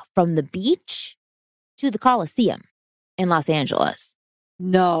walk from the beach to the Coliseum in Los Angeles.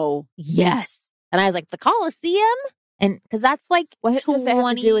 No. Yes. And I was like, the Coliseum? And because that's like, What does that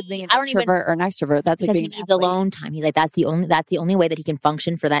have to do with being an introvert or an extrovert? That's like because being he needs alone time. He's like, that's the only way that he can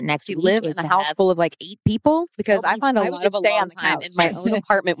function for that next Do you week. live is in a to house have- full of like 8 people? Because No, I find a I would lot of just stay on alone the time couch. in my own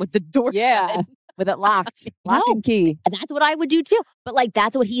apartment with the door Yeah, shut. with it locked, lock No. and key. That's what I would do too. But like,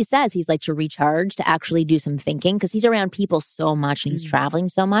 that's what he says. He's like, to recharge, to actually do some thinking, because he's around people so much and he's traveling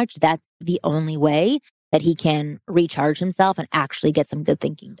so much. That's the only way that he can recharge himself and actually get some good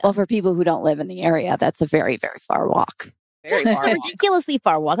thinking done. Well, for people who don't live in the area, that's a very, very far walk. Very It's far a walk. ridiculously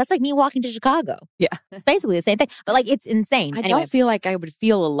far walk. That's like me walking to Chicago. Yeah. It's basically the same thing. But like, it's insane. I Anyway, don't feel like I would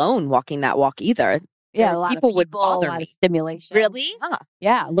feel alone walking that walk either. Yeah, a lot people of would people, bother a lot me. of stimulation. really?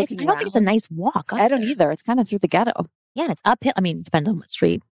 Yeah, I looking don't think it's a around. nice walk. I don't either. It's kind of through the ghetto. Yeah, and it's uphill. I mean, depends on what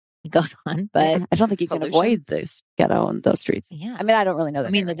street it goes on, but I don't think you can pollution. avoid this ghetto and those streets. yeah. I mean, I don't really know that.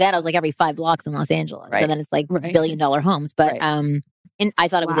 I mean, the ghetto's like every 5 blocks in Los Angeles. So Right. then it's like Right. $1 billion homes. But Right. and I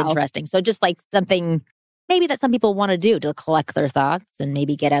thought it was Wow. interesting. So just like something maybe that some people want to do to collect their thoughts and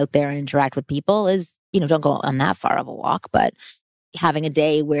maybe get out there and interact with people is, don't go on that far of a walk, but having a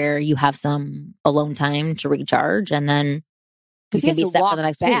day where you have some alone time to recharge and then because you he can has be to set walk for the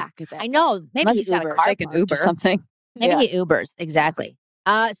next back. week. At that I know. point. Maybe Unless he's he's got a Uber. car Take an parked or Uber. something. Maybe he Ubers. Exactly.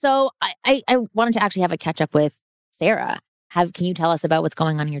 So I wanted to actually have a catch up with Sarah. Can you tell us about what's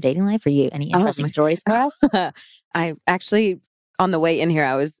going on in your dating life? Are you any interesting stories for us? I actually, on the way in here,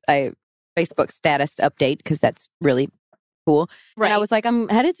 I Facebook status update because that's really cool. Right. And I was like, I'm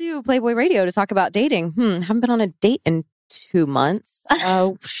headed to Playboy Radio to talk about dating. Haven't been on a date in 2 months.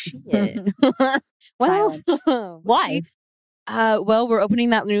 Oh, shit. Silence. Why? Well, we're opening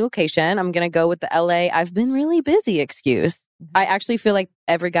that new location. I'm going to go with the LA. I've been really busy excuse. I actually feel like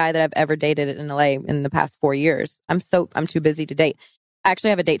every guy that I've ever dated in LA in the past 4 years, I'm too busy to date. I actually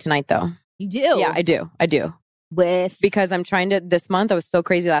have a date tonight though. You do? Yeah, I do. Because I'm trying to, this month, I was so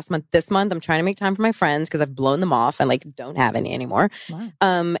crazy last month. This month, I'm trying to make time for my friends because I've blown them off and like don't have any anymore.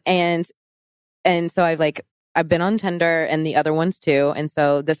 Wow. And so I've been on Tinder and the other ones too. And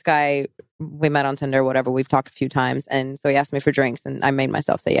so this guy, we met on Tinder, whatever, we've talked a few times. And so he asked me for drinks and I made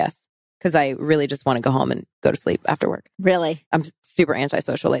myself say yes. Because I really just want to go home and go to sleep after work. Really? I'm super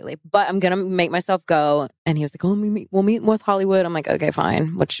antisocial lately, but I'm going to make myself go. And he was like, we'll meet in West Hollywood. I'm like, okay,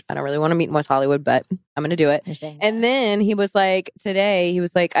 fine. Which I don't really want to meet in West Hollywood, but I'm going to do it. And then he was like, today, he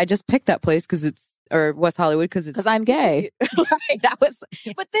was like, I just picked that place or West Hollywood because I'm gay. Right.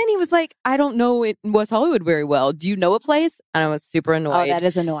 But then he was like, I don't know West Hollywood very well. Do you know a place? And I was super annoyed. Oh, that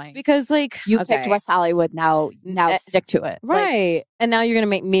is annoying. Because you picked West Hollywood. Now stick to it. Right. And now you're going to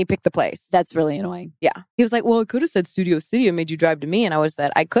make me pick the place. That's really annoying. Yeah. He was like, well, I could have said Studio City and made you drive to me. And I would have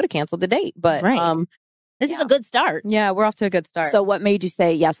said, I could have canceled the date. But this is a good start. Yeah, we're off to a good start. So what made you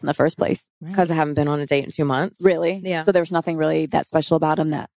say yes in the first place? Because I haven't been on a date in 2 months. Really? Yeah. So there was nothing really that special about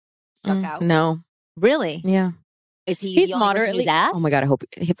him that stuck out? No. Really? Yeah. Is he He's the only person moderately who's asked? Oh my God,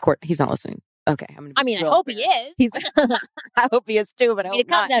 of course, he's not listening. Okay. I hope he is. I hope he is too, but it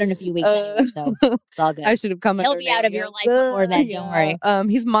comes out in a few weeks anyway, so it's all good. I should have come. He'll be out of your life before then. Don't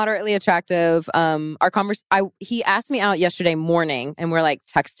worry. He's moderately attractive. He asked me out yesterday morning, and we're like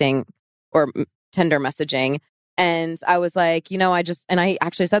texting or Tinder messaging, and I was like, I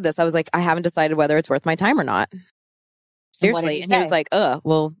actually said this. I was like, I haven't decided whether it's worth my time or not. Seriously, and he was like,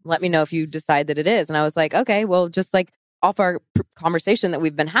 well, let me know if you decide that it is. And I was like, okay, well, just like off our conversation that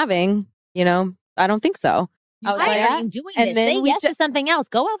we've been having. I don't think so. I was like, are you doing this? Say yes to something else.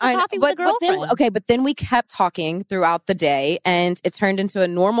 Go out for coffee with a girlfriend. But then we kept talking throughout the day and it turned into a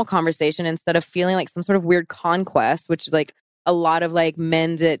normal conversation instead of feeling like some sort of weird conquest, which is like a lot of like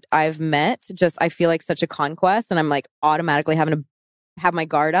men that I've met, I feel like such a conquest and I'm like automatically having to have my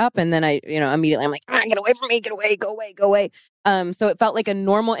guard up. And then I, immediately I'm like, get away from me, get away, go away, go away. So it felt like a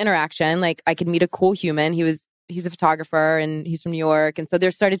normal interaction. Like I could meet a cool human. He's a photographer and he's from New York. And so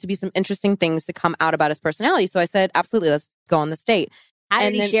there started to be some interesting things to come out about his personality. So I said, absolutely, let's go on this date. How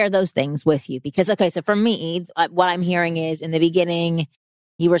did he share those things with you? Because, so for me, what I'm hearing is in the beginning,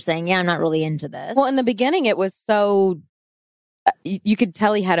 you were saying, yeah, I'm not really into this. Well, in the beginning, it was so, you could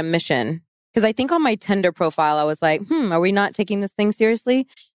tell he had a mission. Because I think on my Tinder profile, I was like, are we not taking this thing seriously?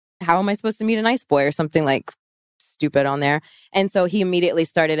 How am I supposed to meet a nice boy or something like stupid on there? And so he immediately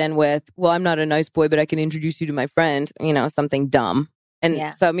started in with, well, I'm not a nice boy, but I can introduce you to my friend, something dumb.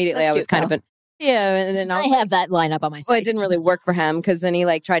 And so immediately I was kind of and then I have that line up on my site. Well, it didn't really work for him because then he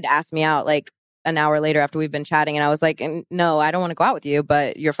tried to ask me out an hour later after we've been chatting. And I was like, no, I don't want to go out with you,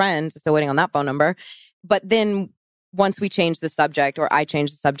 but your friend's still waiting on that phone number. But then once we changed the subject, or I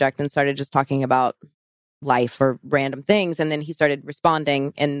changed the subject and started just talking about life or random things, and then he started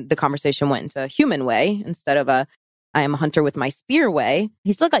responding and the conversation went into a human way instead of I am a hunter with my spear way.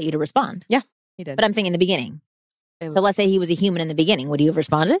 He still got you to respond. Yeah, he did. But I'm saying in the beginning. So let's say he was a human in the beginning. Would you have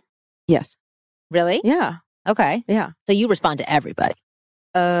responded? Yes. Really? Yeah. Okay. Yeah. So you respond to everybody?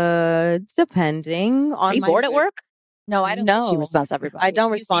 Depending on Are you bored at work? No, I don't think she responds to everybody. I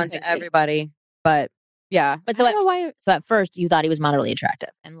don't respond to everybody, but yeah. But so at first you thought he was moderately attractive.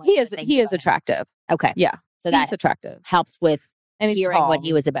 And he is attractive. Okay. Yeah. So that's attractive. Helps with he's hearing tall. what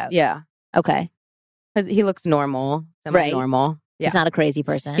he was about. Yeah. Okay. Because he looks normal. Semi-normal. Yeah. He's not a crazy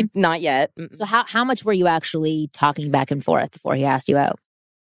person. Not yet. Mm-mm. So how much were you actually talking back and forth before he asked you out?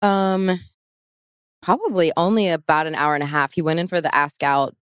 Probably only about an hour and a half. He went in for the ask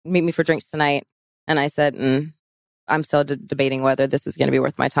out, meet me for drinks tonight. And I said, I'm still debating whether this is going to be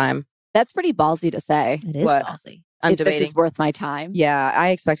worth my time. That's pretty ballsy to say. It is ballsy. I'm debating. This is worth my time. Yeah,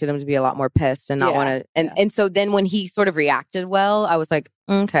 I expected him to be a lot more pissed and not want to. And so then when he sort of reacted well, I was like,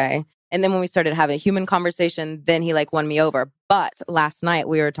 okay. And then when we started having a human conversation, then he won me over. But last night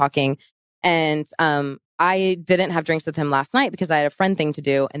we were talking and I didn't have drinks with him last night because I had a friend thing to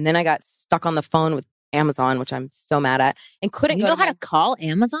do. And then I got stuck on the phone with Amazon, which I'm so mad at, and couldn't You go know to how to call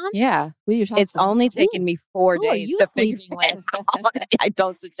Amazon? Yeah. Who you It's only taken me 4 Who are days you to figure sleeping it with? out. I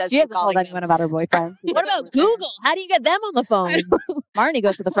don't suggest She you hasn't told calling anyone about her boyfriend. What about Google? How do you get them on the phone? Marnie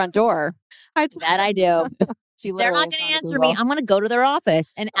goes to the front door. That I do. She They're literally not has going gone to answer Google. me. I'm going to go to their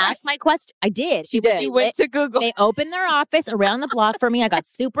office and ask my question. I did. She did. You went to Google. They opened their office around the block for me. I got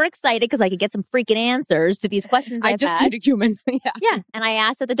super excited because I could get some freaking answers to these questions I I've just had. need a human. Yeah. Yeah. And I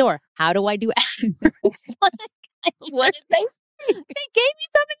asked at the door, how do I do what did they say? They gave me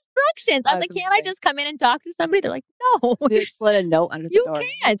some instructions. I was That's like, can't I insane. just come in and talk to somebody? They're like, no, They slid a note under the you door.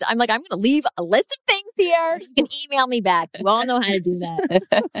 can't. I'm like, I'm going to leave a list of things here. You can email me back. You all know how to do that.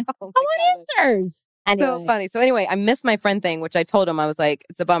 Oh I my want God. answers. Anyway. So funny. So anyway, I missed my friend thing, which I told him I was like,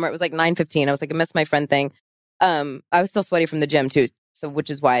 it's a bummer. It was like 9:15. I was like, I missed my friend thing. I was still sweaty from the gym too, so which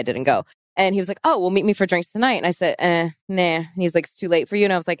is why I didn't go. And he was like, "Oh, well, meet me for drinks tonight." And I said, "Nah." And he's like, "It's too late for you."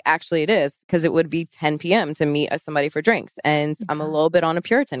 And I was like, "Actually, it is because it would be 10 p.m. to meet somebody for drinks, and I'm a little bit on a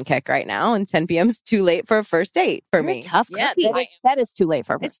Puritan kick right now, and 10 p.m. is too late for a first date for You're me." a tough Yeah, cookie. that is too late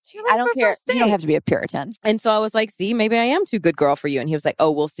for her. It's too late I don't for care. first You don't date. have to be a Puritan. And so I was like, "See, maybe I am too good girl for you." And he was like, "Oh,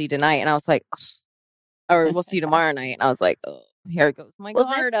 we'll see tonight." And I was like, "Ugh." Or we'll see tomorrow night. And I was like, "Oh, here goes my Well,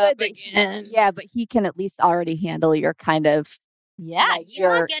 guard that's up good that again." Yeah, but he can at least already handle your kind of. Yeah. Like He's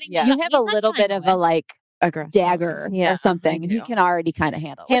you're- not getting yeah. You he's have a not little trying bit to of a win. like Aggressive. dagger Yeah, or something, I and he do. can already kind of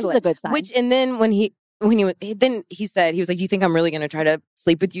handle Handle which is a it. good sign. Which, and then when he said, he was like, "Do you think I'm really going to try to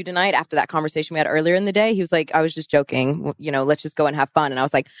sleep with you tonight?" After that conversation we had earlier in the day, he was like, "I was just joking. You know, let's just go and have fun." And I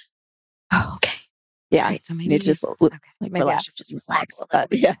was like, "Oh, okay." yeah, Right, so you maybe need to just okay, like maybe I relax. should just relax a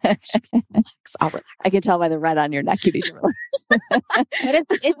But, little bit. yeah. I'll relax. I can tell by the red on your neck you need to relax. But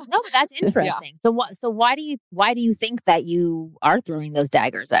no, but that's interesting. So why do you think that you are throwing those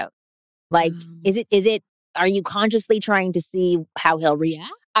daggers out? Like, is it are you consciously trying to see how he'll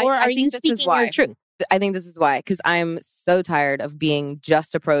react? Or I are think you this is speaking why. your truth? I think this is why, because I'm so tired of being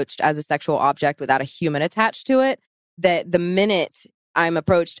just approached as a sexual object without a human attached to it, that the minute I'm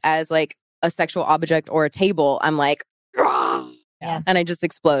approached as like a sexual object or a table, I'm like, Yeah. and I just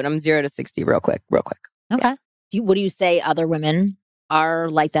explode. I'm 0 to 60 real quick. Okay. What do you say other women are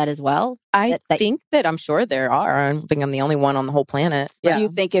like that as well? I That- think that I'm sure there are. I don't think I'm the only one on the whole planet. Do you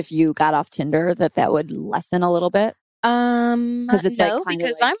think if you got off Tinder that would lessen a little bit? Because it's no, like kinda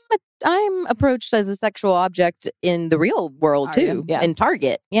because like- I'm approached as a sexual object in the real world Are too, you? Yeah. in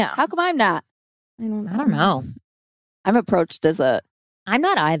Target. Yeah, How come I'm not? I don't know. I'm approached as I'm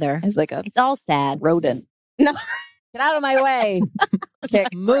not either. like a It's all sad. rodent. No. Get out of my way.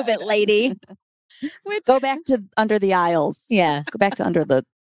 Kick. Move it, lady. Go back to under the aisles. Yeah. Go back to under the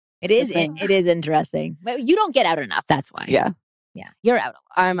It is things. it is interesting. But you don't get out enough. That's why. yeah. Yeah. You're out a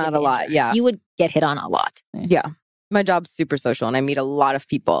lot. I'm out a lot. Yeah, You would get hit on a lot. yeah. My job's super social, and I meet a lot of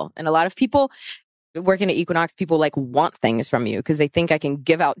people, and a lot of people working at Equinox. People like want things from you because they think I can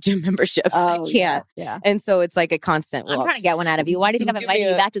give out gym memberships. I can't, Yeah. and so it's like a constant. I'm well, trying to get one out of you. Why do you think I'm Give inviting me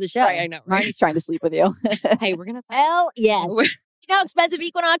you a- back to the show? Right, I know. Right? Marnie's trying to sleep with you. Hey, we're gonna Hell yes. We're- You know how expensive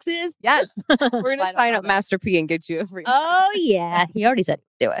Equinox is? yes. we're gonna sign up Master P and get you a free. Oh yeah. He already said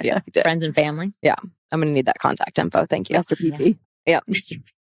he'd do it. Yeah, he did. Friends and family. I'm gonna need that contact info. Thank you. Master PP.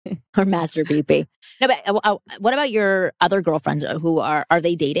 Or Master BP. No, but what about your other girlfriends who are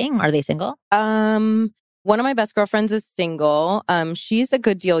they dating? Are they single? One of my best girlfriends is single. She's a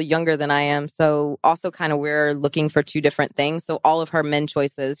good deal younger than I am. So also kind of we're looking for two different things. So all of her men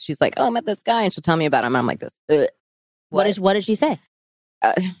choices, she's like, "Oh, I met this guy," and she'll tell me about him. And I'm like this. Ugh. What did she say?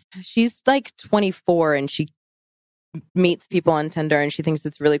 She's like 24 and she meets people on Tinder and she thinks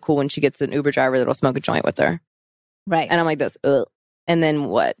it's really cool when she gets an Uber driver that'll smoke a joint with her. Right. And I'm like this. Ugh. And then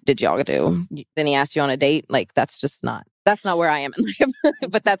what did y'all do? Then he asked you on a date. Like that's not where I am in life.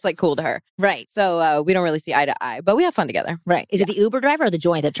 But that's like cool to her. Right. So we don't really see eye to eye, but we have fun together. Right. Is it the Uber driver or the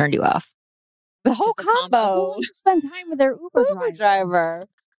joint that turned you off? The whole Just the combo. Who spend time with their Uber driver?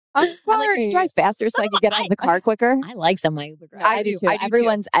 I'm like, can you drive faster so I can get out of the car quicker? I like some of my Uber drivers. I do too. too.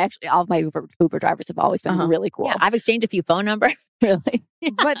 Everyone's actually all of my Uber drivers have always been Uh-huh. really cool. Yeah, I've exchanged a few phone numbers. Really?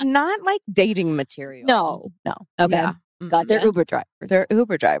 But not like dating material. No. Okay. Yeah. God, they're Yeah. Uber drivers. They're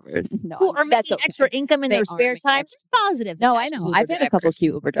Uber drivers. no, Who are that's making okay. extra income in They their are spare making time. extra- There's positives. No, I attached to know. Uber I've had a couple drivers.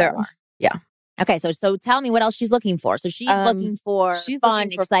 cute Uber There drivers. Okay, so tell me what else she's looking for. So she's looking for She's fun,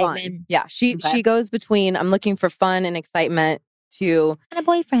 looking for excitement, fun. Yeah, she Okay. goes between I'm looking for fun and excitement to and a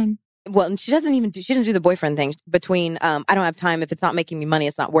boyfriend. well, and she didn't do the boyfriend thing between I don't have time if it's not making me money,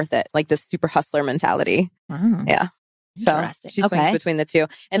 it's not worth it. Like this super hustler mentality. Wow. Yeah. So Interesting. she swings Okay. between the two.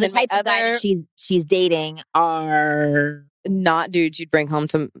 And the then my types of guy other that she's dating are not dudes you'd bring home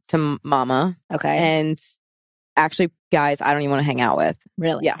to mama. okay. And actually guys I don't even want to hang out with.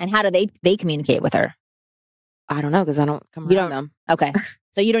 Really? Yeah. And how do they communicate with her? I don't know because I don't come You around don't- them. Okay.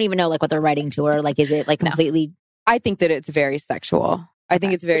 So you don't even know like what they're writing to her. Like, is it like No. completely? I think that it's very sexual. I think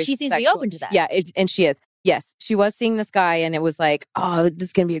Okay. it's very But she seems to be sexual. open to that. Yeah, and she is. Yes, she was seeing this guy and it was like, oh, this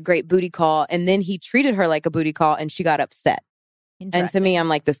is going to be a great booty call. And then he treated her like a booty call and she got upset. And to Interesting. me, I'm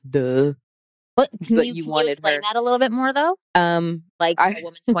like, this, duh. But can but you, you can wanted you explain her- that a little bit more though? Like I- a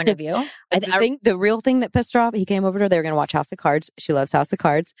woman's point of view. The real thing that pissed her off, he came over to her. They were going to watch House of Cards. She loves House of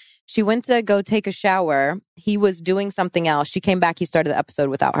Cards. She went to go take a shower. He was doing something else. She came back. He started the episode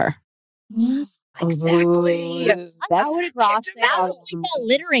without her. Yes, Exactly. That's crossing that was like that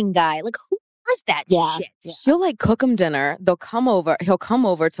littering guy. Like who does that Yeah. shit? Yeah. She'll like cook him dinner. He'll come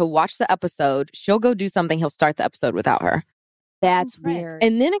over to watch the episode. She'll go do something. He'll start the episode without her. That's Right. weird.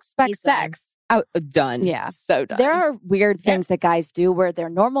 And then expect He's done. sex. Oh, done. Yeah. So done. There are weird things that guys do where they're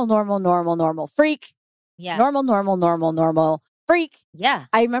normal freak, Yeah. normal freak. Yeah.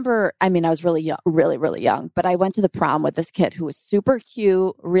 I remember, I was really young, really young, but I went to the prom with this kid who was super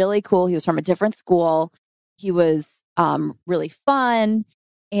cute, really cool. He was from a different school. He was really fun.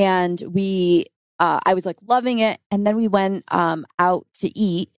 And I was like loving it. And then we went out to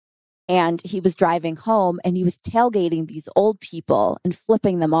eat and he was driving home and he was tailgating these old people and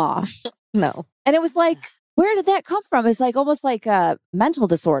flipping them off. No. And it was like, where did that come from? It's like almost like a mental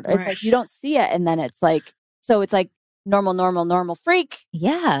disorder. It's Right. like you don't see it. And then it's like, so it's like normal freak.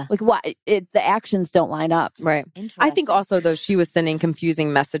 Yeah. Like what? The actions don't line up. Right. Interesting. I think also, though, she was sending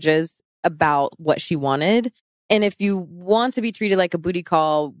confusing messages about what she wanted. And if you want to be treated like a booty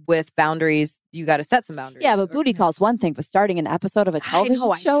call with boundaries, you got to set some boundaries. Yeah, but booty call's one thing, but starting an episode of a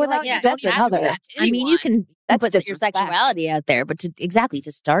television I show feel without like you, you that's don't have to do another. that. I mean, you can That's put your disrespect. sexuality out there, but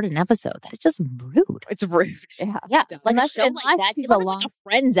to start an episode, that is just rude. It's rude. Yeah. Yeah, like Unless- a show like unless that. she's If it a was long- like a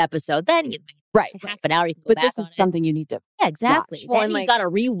Friends episode, then Right. it's half an hour. You can go But back this on is it. something you need to, Yeah, exactly. watch. Well, Then and, you like- got to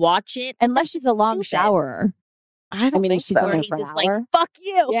rewatch it. unless she's a long Stupid. shower. I don't mean, think if she's so. only Or he's for an just like, hour. fuck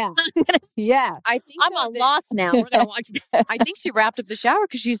you. Yeah. I'm gonna- Yeah. I think I'm though on that- Lost now. We're gonna watch that. I think she wrapped up the shower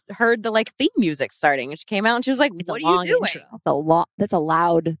because she's heard the like theme music starting, and she came out and she was like, It's a "What are you long doing?" intro. That's a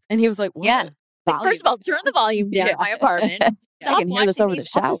loud And he was like, "What?" Yeah. Like, first of all, turn the volume down Yeah. in my apartment. I Stop can hear this watching over the these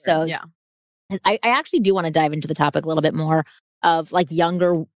shower. episodes. Yeah. I actually do want to dive into the topic a little bit more of like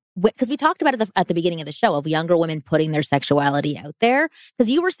younger, because we talked about it at the beginning of the show of younger women putting their sexuality out there. Because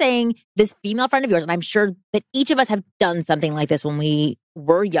you were saying this female friend of yours, and I'm sure that each of us have done something like this when we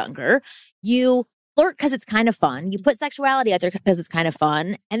were younger. You flirt because it's kind of fun. You put sexuality out there because it's kind of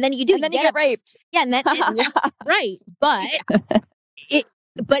fun, and then you do. and then you get raped. Yeah, and right. But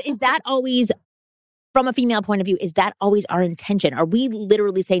but is that always? From a female point of view, is that always our intention? Are we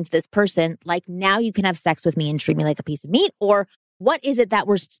literally saying to this person, like, now you can have sex with me and treat me like a piece of meat? Or what is it that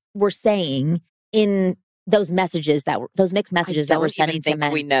we're saying in those messages those mixed messages that we're sending to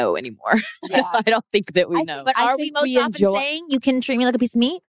men? We know anymore. Yeah. I don't think that we I know. think- But I are we think most we often enjoy- saying you can treat me like a piece of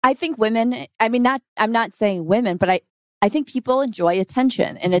meat? I think women, I'm not saying women, but I think people enjoy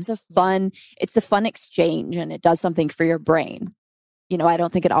attention and it's a fun exchange and it does something for your brain. I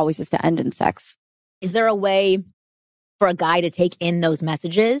don't think it always has to end in sex. Is there a way for a guy to take in those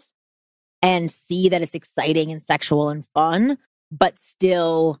messages and see that it's exciting and sexual and fun, but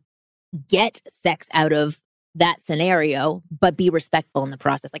still get sex out of that scenario, but be respectful in the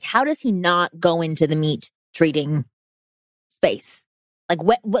process? Like, how does he not go into the meat treating space? Like,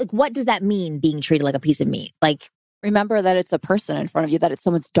 what does that mean, being treated like a piece of meat? Like, Remember that it's a person in front of you, that it's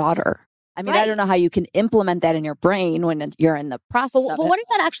someone's daughter. I mean, I Right. don't know how you can implement that in your brain when you're in the process but of it. what does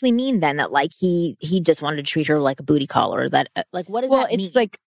that actually mean then? That like he just wanted to treat her like a booty call, or that like what does Well, that mean? it's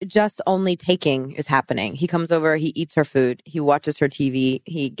like just only taking is happening. He comes over, he eats her food, he watches her TV,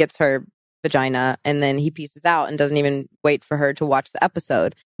 he gets her vagina, and then he pieces out and doesn't even wait for her to watch the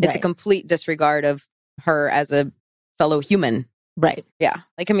episode. It's a Right. complete disregard of her as a fellow human. right. Yeah.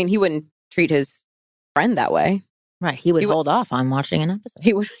 Like, I mean, he wouldn't treat his friend that way. Right. He would He would- hold off on watching an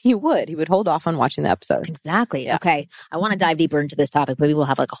episode. He would hold off on watching the episode. Exactly. Yeah. Okay. I want to dive deeper into this topic. Maybe we'll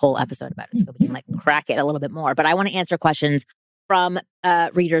have like a whole episode about it so we can like crack it a little bit more. But I want to answer questions from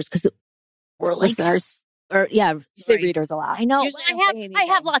readers because we're like, Listeners, or yeah, you say sorry. readers a lot. I know. Usually I don't have say I anything.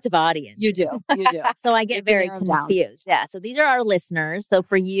 have lots of audience. You do. So I You get have to very narrow 'em down. confused. Yeah. So these are our listeners. So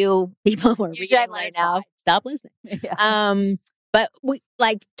for you people who are Usually I reading let right it now, slide. stop listening. Yeah. But we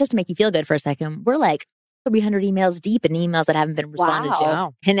like, just to make you feel good for a second, we're like 300 emails deep in emails that haven't been responded to.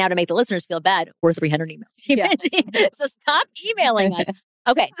 Wow. And now to make the listeners feel bad, we're 300 emails deep. Yeah. So stop emailing us.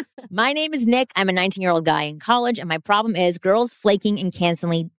 Okay. My name is Nick. I'm a 19-year-old guy in college, and my problem is girls flaking and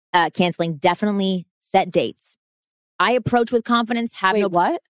canceling definitely set dates. I approach with confidence, have Wait, no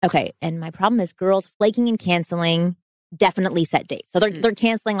what? Okay, and my problem is girls flaking and canceling definitely set dates. So they're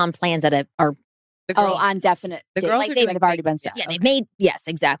canceling on plans that are The girl, on definite. the dates. girls Like are they've doing already fake- been set. yeah, Okay. they've made yes,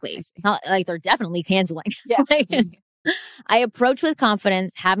 exactly. I see. Not like they're definitely canceling. Yeah. I approach with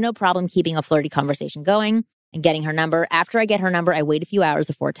confidence, have no problem keeping a flirty conversation going and getting her number. After I get her number, I wait a few hours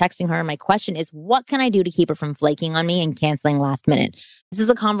before texting her. My question is, what can I do to keep her from flaking on me and canceling last minute? This is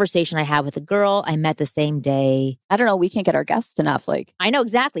a conversation I have with a girl I met the same day. I don't know. We can't get our guests to not flake. I know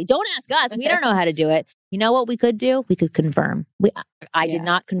exactly. Don't ask us. We don't know how to do it. You know what we could do? We could confirm. I did Yeah.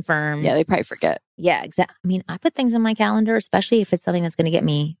 not confirm. Yeah, they probably forget. Yeah, exactly. I mean, I put things in my calendar, especially if it's something that's going to get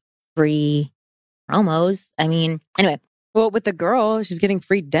me free promos. I mean, anyway, Well, with the girl, she's getting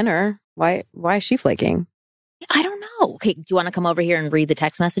free dinner. Why is she flaking? I don't know. Okay, do you want to come over here and read the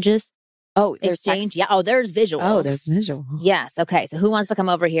text messages? Oh, there's Exchange? text. Yeah. Oh, there's visuals. Oh, there's visual. Yes. Okay. So who wants to come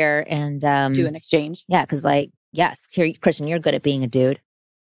over here and Do an exchange. yeah, because like, yes, here, Christian, you're good at being a dude.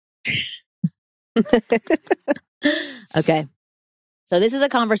 Okay. So this is a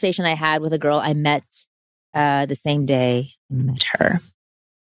conversation I had with a girl I met the same day I met her.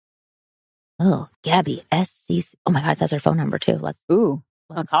 Oh, Gabby, SCC. Oh my God, that's her phone number too. Let's Ooh.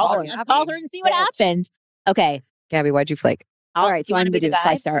 call her. Gabby. Let's call her and see what Bitch. happened. Okay. Gabby, why'd you flake? All right. do you So I'm wanna the be the dude. So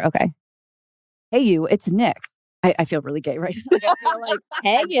I guy? start. Okay. Hey, you. It's Nick. I feel really gay right now. I feel like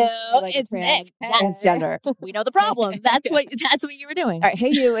Hey, you. like a It's Nick. transgender. We know the problem. That's what you were doing. All right. Hey,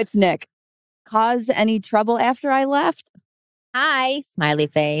 you. It's Nick. Cause any trouble after I left? Hi, smiley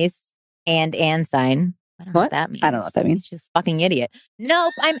face and sign. I don't know what What? that means. I don't know what that means. She's a fucking idiot.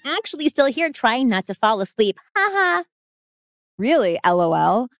 Nope, I'm actually still here trying not to fall asleep. Haha. Really?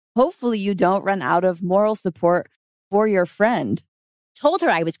 LOL. Hopefully you don't run out of moral support for your friend. Told her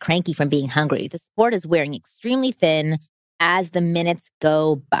I was cranky from being hungry. The support is wearing extremely thin as the minutes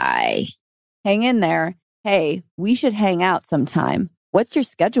go by. Hang in there. Hey, we should hang out sometime. What's your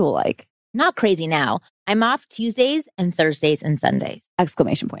schedule like? Not crazy now. I'm off Tuesdays and Thursdays and Sundays.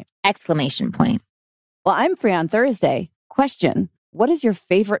 Exclamation point. Exclamation point. Well, I'm free on Thursday. Question. What is your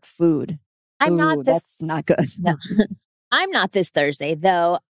favorite food? I'm Ooh, not this. That's not good. No. I'm not this Thursday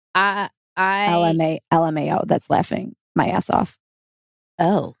though. I LMAO. That's laughing my ass off.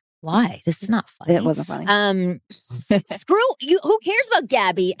 Oh, why? This is not funny. It wasn't funny. Screw you. Who cares about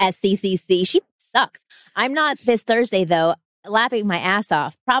Gabby SCCC? She sucks. I'm not this Thursday though. Laughing my ass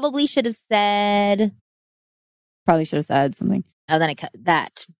off. Probably should have said. Probably should have said something. Oh, then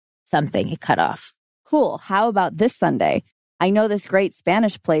it cut off. Cool. How about this Sunday? I know this great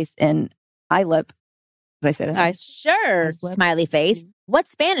Spanish place in Ilip. Did I say that? Nice. Sure. Nice. Smiley face. What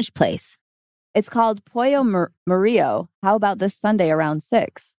Spanish place? It's called Pollo Murillo. How about this Sunday around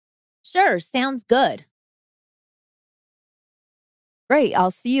 6? Sure. Sounds good. Great.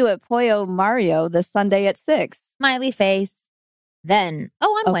 I'll see you at Pollo Mario this Sunday at 6. Smiley face. Then, on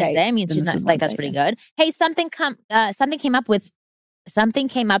Okay, Wednesday. I mean, then she's this not is like that's Wednesday, pretty good. Hey, something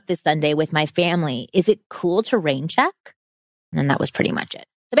came up this Sunday with my family. Is it cool to rain check? And then that was pretty much it.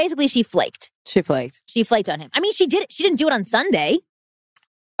 So basically, she flaked. She flaked. She flaked on him. I mean, she did it. She didn't do it on Sunday.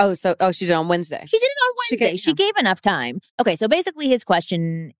 She did it on Wednesday. She did it on She Wednesday. gave- She gave enough time. Okay, so basically, his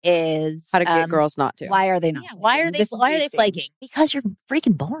question is How to get girls not to. Why are they not? Yeah, why are flaking? they? This is Why the are they exchange. flaking? Because you're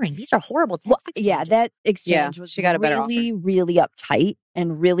freaking boring. These are horrible Well, text yeah, exchanges. that exchange was she got a better really, really uptight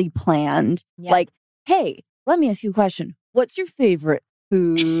and really planned. Yeah. Like, hey, let me ask you a question. What's your favorite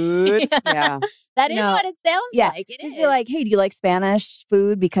food? Yeah. That is No. what it sounds Yeah, like. It Just is. be like, hey, do you like Spanish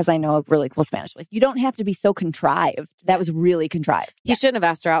food? Because I know a really cool Spanish place. You don't have to be so contrived. That was really contrived. He shouldn't have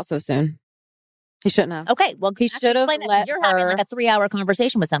asked her out so soon. He shouldn't have. Okay, well, He actually should have explain that, 'cause let you're having her- like a 3-hour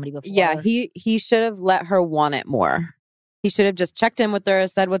conversation with somebody before. Yeah, he should have let her want it more. He should have just checked in with her,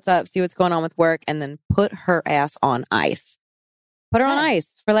 said what's up, see what's going on with work, and then put her ass on ice. Put her on Yeah.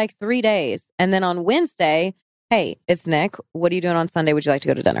 ice for like 3 days. And then on Wednesday, hey, it's Nick. What are you doing on Sunday? Would you like to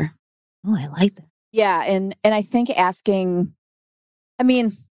go to dinner? Oh, I like that. Yeah, and I think asking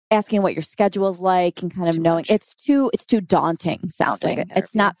what your schedule's like and kind It's of too knowing much. it's too daunting sounding. like a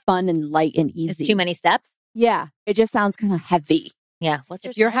It's not fun and light and easy. It's too many steps. Yeah, it just sounds kind of heavy. Yeah. What's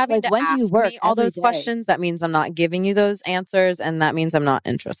your If you're schedule? having Like, to when do you ask work me all every those day? questions, that means I'm not giving you those answers, and that means I'm not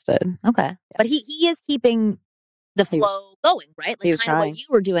interested. Okay, but he is keeping the He was- flow going, right? Like he was kind of trying. what you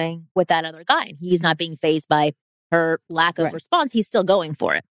were doing with that other guy, and he's not being phased by her lack of Right. response. He's still going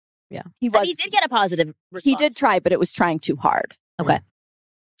for it. He And he did get a positive response. He did try, but it was trying too hard. Okay.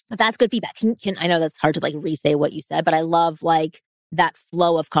 But that's good feedback. Can I know that's hard to like re-say what you said, but I love like that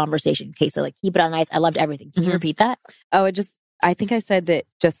flow of conversation. Okay, so like keep it on ice. I loved everything. Can you Mhm. repeat that? Oh, I think I said that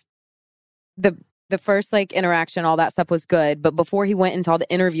just the first like interaction, all that stuff was good. But before he went into all the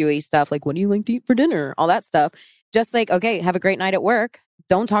interviewee stuff, like, what do you like to eat for dinner? All that stuff. Just like, okay, have a great night at work.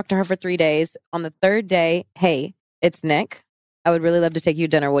 Don't talk to her for 3 days. On the third day, hey, it's Nick. I would really love to take you to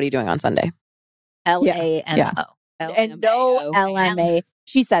dinner. What are you doing on Sunday? LAMO. And no LMA.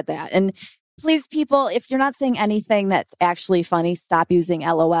 She said that. And please, people, if you're not saying anything that's actually funny, stop using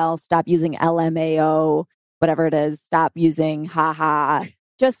LOL, stop using LMAO, whatever it is. Stop using haha.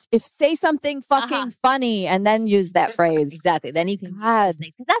 Just say something fucking funny and then use that phrase. Exactly. Then you can use those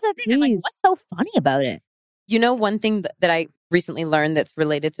things. Because that's the thing. I'm like, what's so funny about it? You know, one thing that I recently learned that's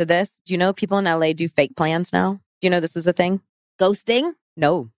related to this. Do you know people in LA do fake plans now? Do you know this is a thing? Ghosting?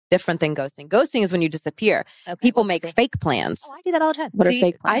 No, different than ghosting. Ghosting is when you disappear. Okay, people make fake plans. Oh, I do that all the time. What are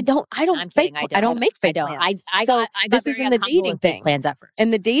fake plans? I don't make fake plans. I got this is in the dating thing. Plans at first. In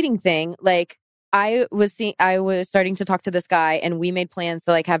the dating thing, like I was starting to talk to this guy and we made plans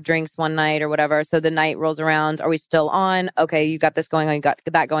to like have drinks one night or whatever. So the night rolls around. Are we still on? Okay, you got this going on. You got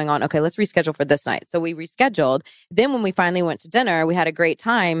that going on. Okay, let's reschedule for this night. So we rescheduled. Then when we finally went to dinner, we had a great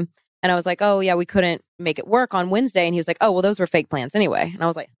time. And I was like, oh yeah, we couldn't make it work on Wednesday. And he was like, oh, well, those were fake plans anyway. And I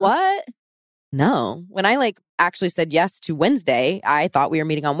was like, what? No. When I like actually said yes to Wednesday, I thought we were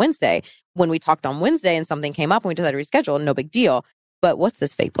meeting on Wednesday. When we talked on Wednesday and something came up and we decided to reschedule, no big deal. But what's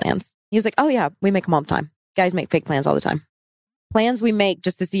this fake plans? He was like, oh yeah, we make them all the time. Guys make fake plans all the time. Plans we make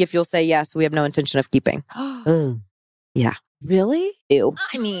just to see if you'll say yes, we have no intention of keeping. Yeah. Really? Ew.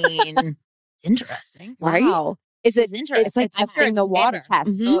 I mean, it's interesting. Wow. Is it interesting? It's like testing the water test.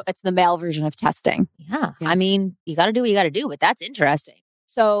 Mm-hmm. It's the male version of testing. Yeah. I mean, you got to do what you got to do, but that's interesting.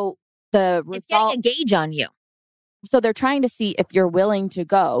 So the It's getting a gauge on you. So they're trying to see if you're willing to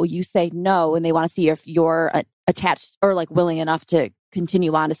go. You say no, and they want to see if you're attached or like willing enough to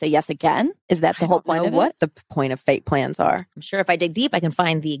continue on to say yes again. Is that the whole point of what it? the point of fake plans are? I'm sure if I dig deep, I can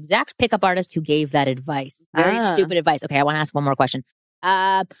find the exact pickup artist who gave that advice. Very stupid advice. Okay, I want to ask one more question.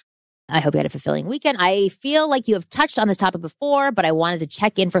 I hope you had a fulfilling weekend. I feel like you have touched on this topic before, but I wanted to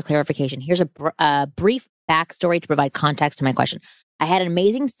check in for clarification. Here's a brief backstory to provide context to my question. I had an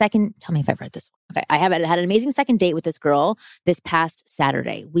amazing second. Tell me if I've read this one. Okay. I had an amazing second date with this girl this past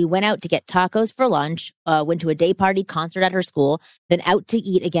Saturday. We went out to get tacos for lunch, went to a day party concert at her school, then out to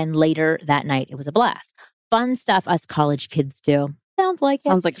eat again later that night. It was a blast. Fun stuff us college kids do. Sounds like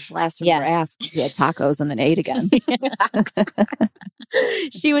a blast from your ass. You had tacos and then ate again.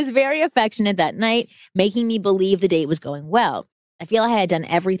 She was very affectionate that night, making me believe the date was going well. I feel I had done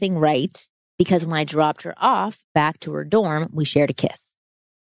everything right because when I dropped her off back to her dorm, we shared a kiss.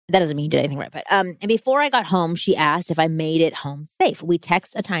 That doesn't mean you did anything right. But and before I got home, she asked if I made it home safe. We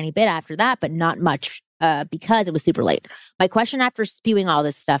texted a tiny bit after that, but not much because it was super late. My question after spewing all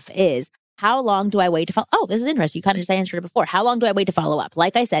this stuff is, how long do I wait to follow? Oh, this is interesting. You kind of just answered it before. How long do I wait to follow up?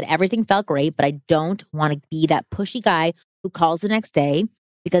 Like I said, everything felt great, but I don't want to be that pushy guy who calls the next day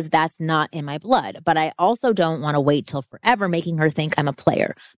because that's not in my blood. But I also don't want to wait till forever, making her think I'm a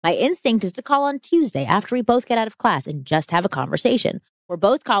player. My instinct is to call on Tuesday after we both get out of class and just have a conversation. We're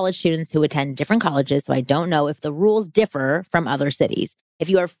both college students who attend different colleges, so I don't know if the rules differ from other cities. If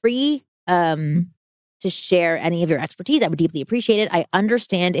you are free to share any of your expertise, I would deeply appreciate it. I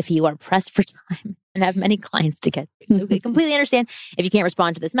understand if you are pressed for time and have many clients to get to. So I completely understand if you can't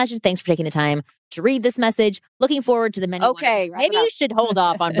respond to this message. Thanks for taking the time to read this message. Looking forward to the many. Okay, maybe you should hold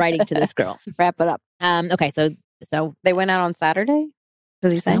off on writing to this girl. Wrap it up. Okay, so they went out on Saturday.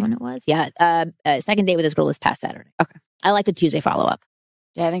 Does he say when it was? Yeah, second date with this girl this past Saturday. Okay, I like the Tuesday follow up.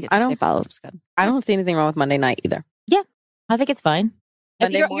 Yeah, I think a Tuesday follow up's good. I don't see anything wrong with Monday night either. Yeah, I think it's fine.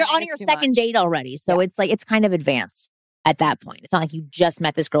 You're on your second much. date already. So it's like, it's kind of advanced at that point. It's not like you just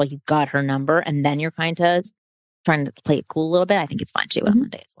met this girl, you got her number, and then you're kind of trying to play it cool a little bit. I think it's fine to do it on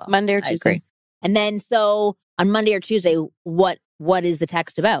Monday as well. Monday or Tuesday. Agree. And then so on Monday or Tuesday, what is the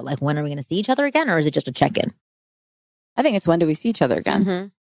text about? Like, when are we going to see each other again? Or is it just a check-in? I think it's when do we see each other again? Mm-hmm.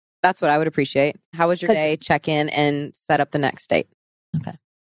 That's what I would appreciate. How was your day? Check in and set up the next date. Okay.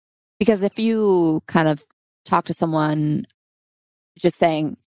 Because if you kind of talk to someone just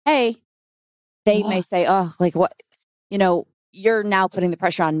saying, hey, they may say, oh, like what, you're now putting the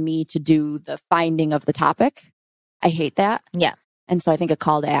pressure on me to do the finding of the topic. I hate that. Yeah. And so I think a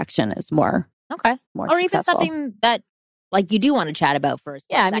call to action is more or successful. even something that like you do want to chat about first.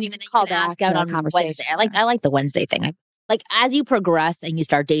 Yeah. I mean, you can call back out on conversation. Wednesday. I like the Wednesday thing. Like as you progress and you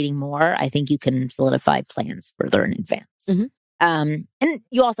start dating more, I think you can solidify plans further in advance. Mm-hmm. And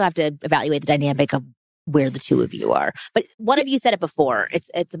you also have to evaluate the dynamic of where the two of you are. But one of you said it before. It's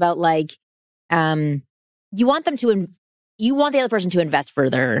about like, you want the other person to invest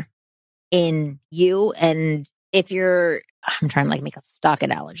further in you. And if you're I'm trying to like make a stock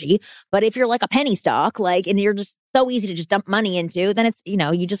analogy, but if you're like a penny stock, like, and you're just so easy to just dump money into, then it's,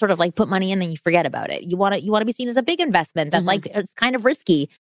 you just sort of like put money in and you forget about it. You want to be seen as a big investment that like, it's kind of risky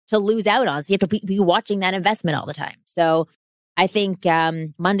to lose out on. So you have to be watching that investment all the time. So I think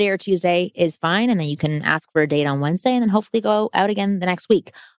Monday or Tuesday is fine. And then you can ask for a date on Wednesday and then hopefully go out again the next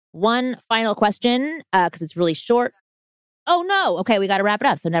week. One final question, because it's really short. Oh, no. Okay, we got to wrap it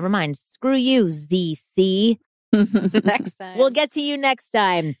up. So never mind. Screw you, ZC. Next time. We'll get to you next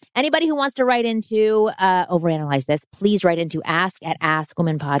time. Anybody who wants to write into overanalyze this, please write into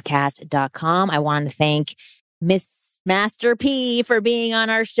ask@askwomanpodcast.com. I want to thank Miss Master P for being on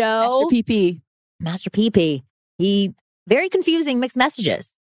our show. Master PP. He very confusing mixed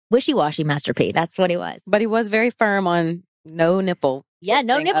messages. Wishy-washy Master P. That's what he was. But he was very firm on no nipple. Yeah,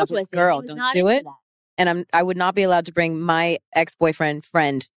 no nipples with with girl. Don't do it. That. And I would not be allowed to bring my ex-boyfriend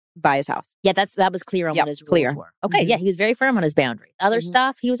friend by his house. Yeah, that was clear on what his rules were. Okay, yeah, he was very firm on his boundaries. Other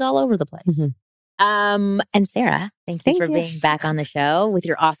stuff, he was all over the place. And Sarah, thank you for being back on the show with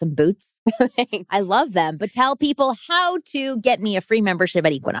your awesome boots. Thanks. I love them. But tell people how to get me a free membership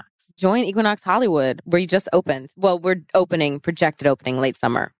at Equinox. Join Equinox Hollywood. We just opened. Well, we're projected opening late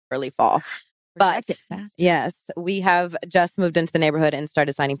summer, early fall. But yes, we have just moved into the neighborhood and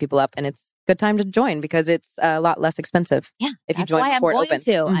started signing people up, and it's a good time to join because it's a lot less expensive. Yeah, if you join before it opens.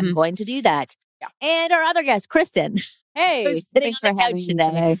 I'm going to do that. Yeah. And our other guest, Kristen. Hey, thanks for having me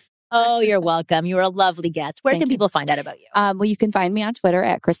today. Oh, you're welcome. You were a lovely guest. Where can people find out about you? Well, you can find me on Twitter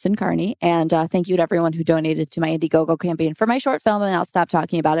at Kristen Carney. And thank you to everyone who donated to my Indiegogo campaign for my short film. And I'll stop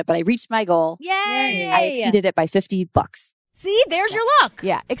talking about it. But I reached my goal. Yay! I exceeded it by $50. See, there's your luck.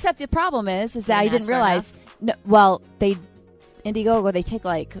 Yeah, except the problem is that I didn't realize. No, well, Indiegogo, they take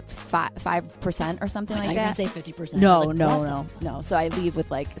like 5% or something like that. Say 50%. No. So I leave with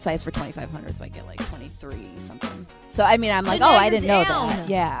so I asked for $2,500, so I get like 23 something. So I mean, I'm like, I didn't know that.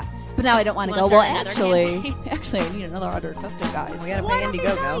 Yeah. But now I don't want to go, well, actually, I need another 150 guys. We got to pay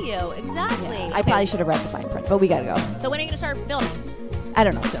Indiegogo. You? Exactly. Yeah. I probably should have read the fine print, but we got to go. So when are you going to start filming? I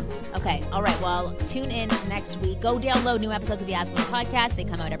don't know, soon. Okay. All right. Well, tune in next week. Go download new episodes of the Ask Women podcast. They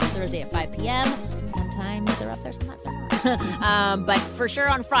come out every Thursday at 5 p.m. Sometimes they're up there, sometimes they're not. But for sure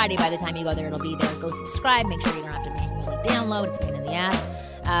on Friday, by the time you go there, it'll be there. Go subscribe. Make sure you don't have to manually download. It's a pain in the ass.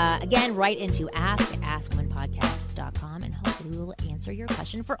 Again, write into ask@askwomanpodcast.com and hopefully we will answer your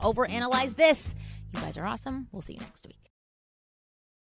question for Overanalyze This. You guys are awesome. We'll see you next week.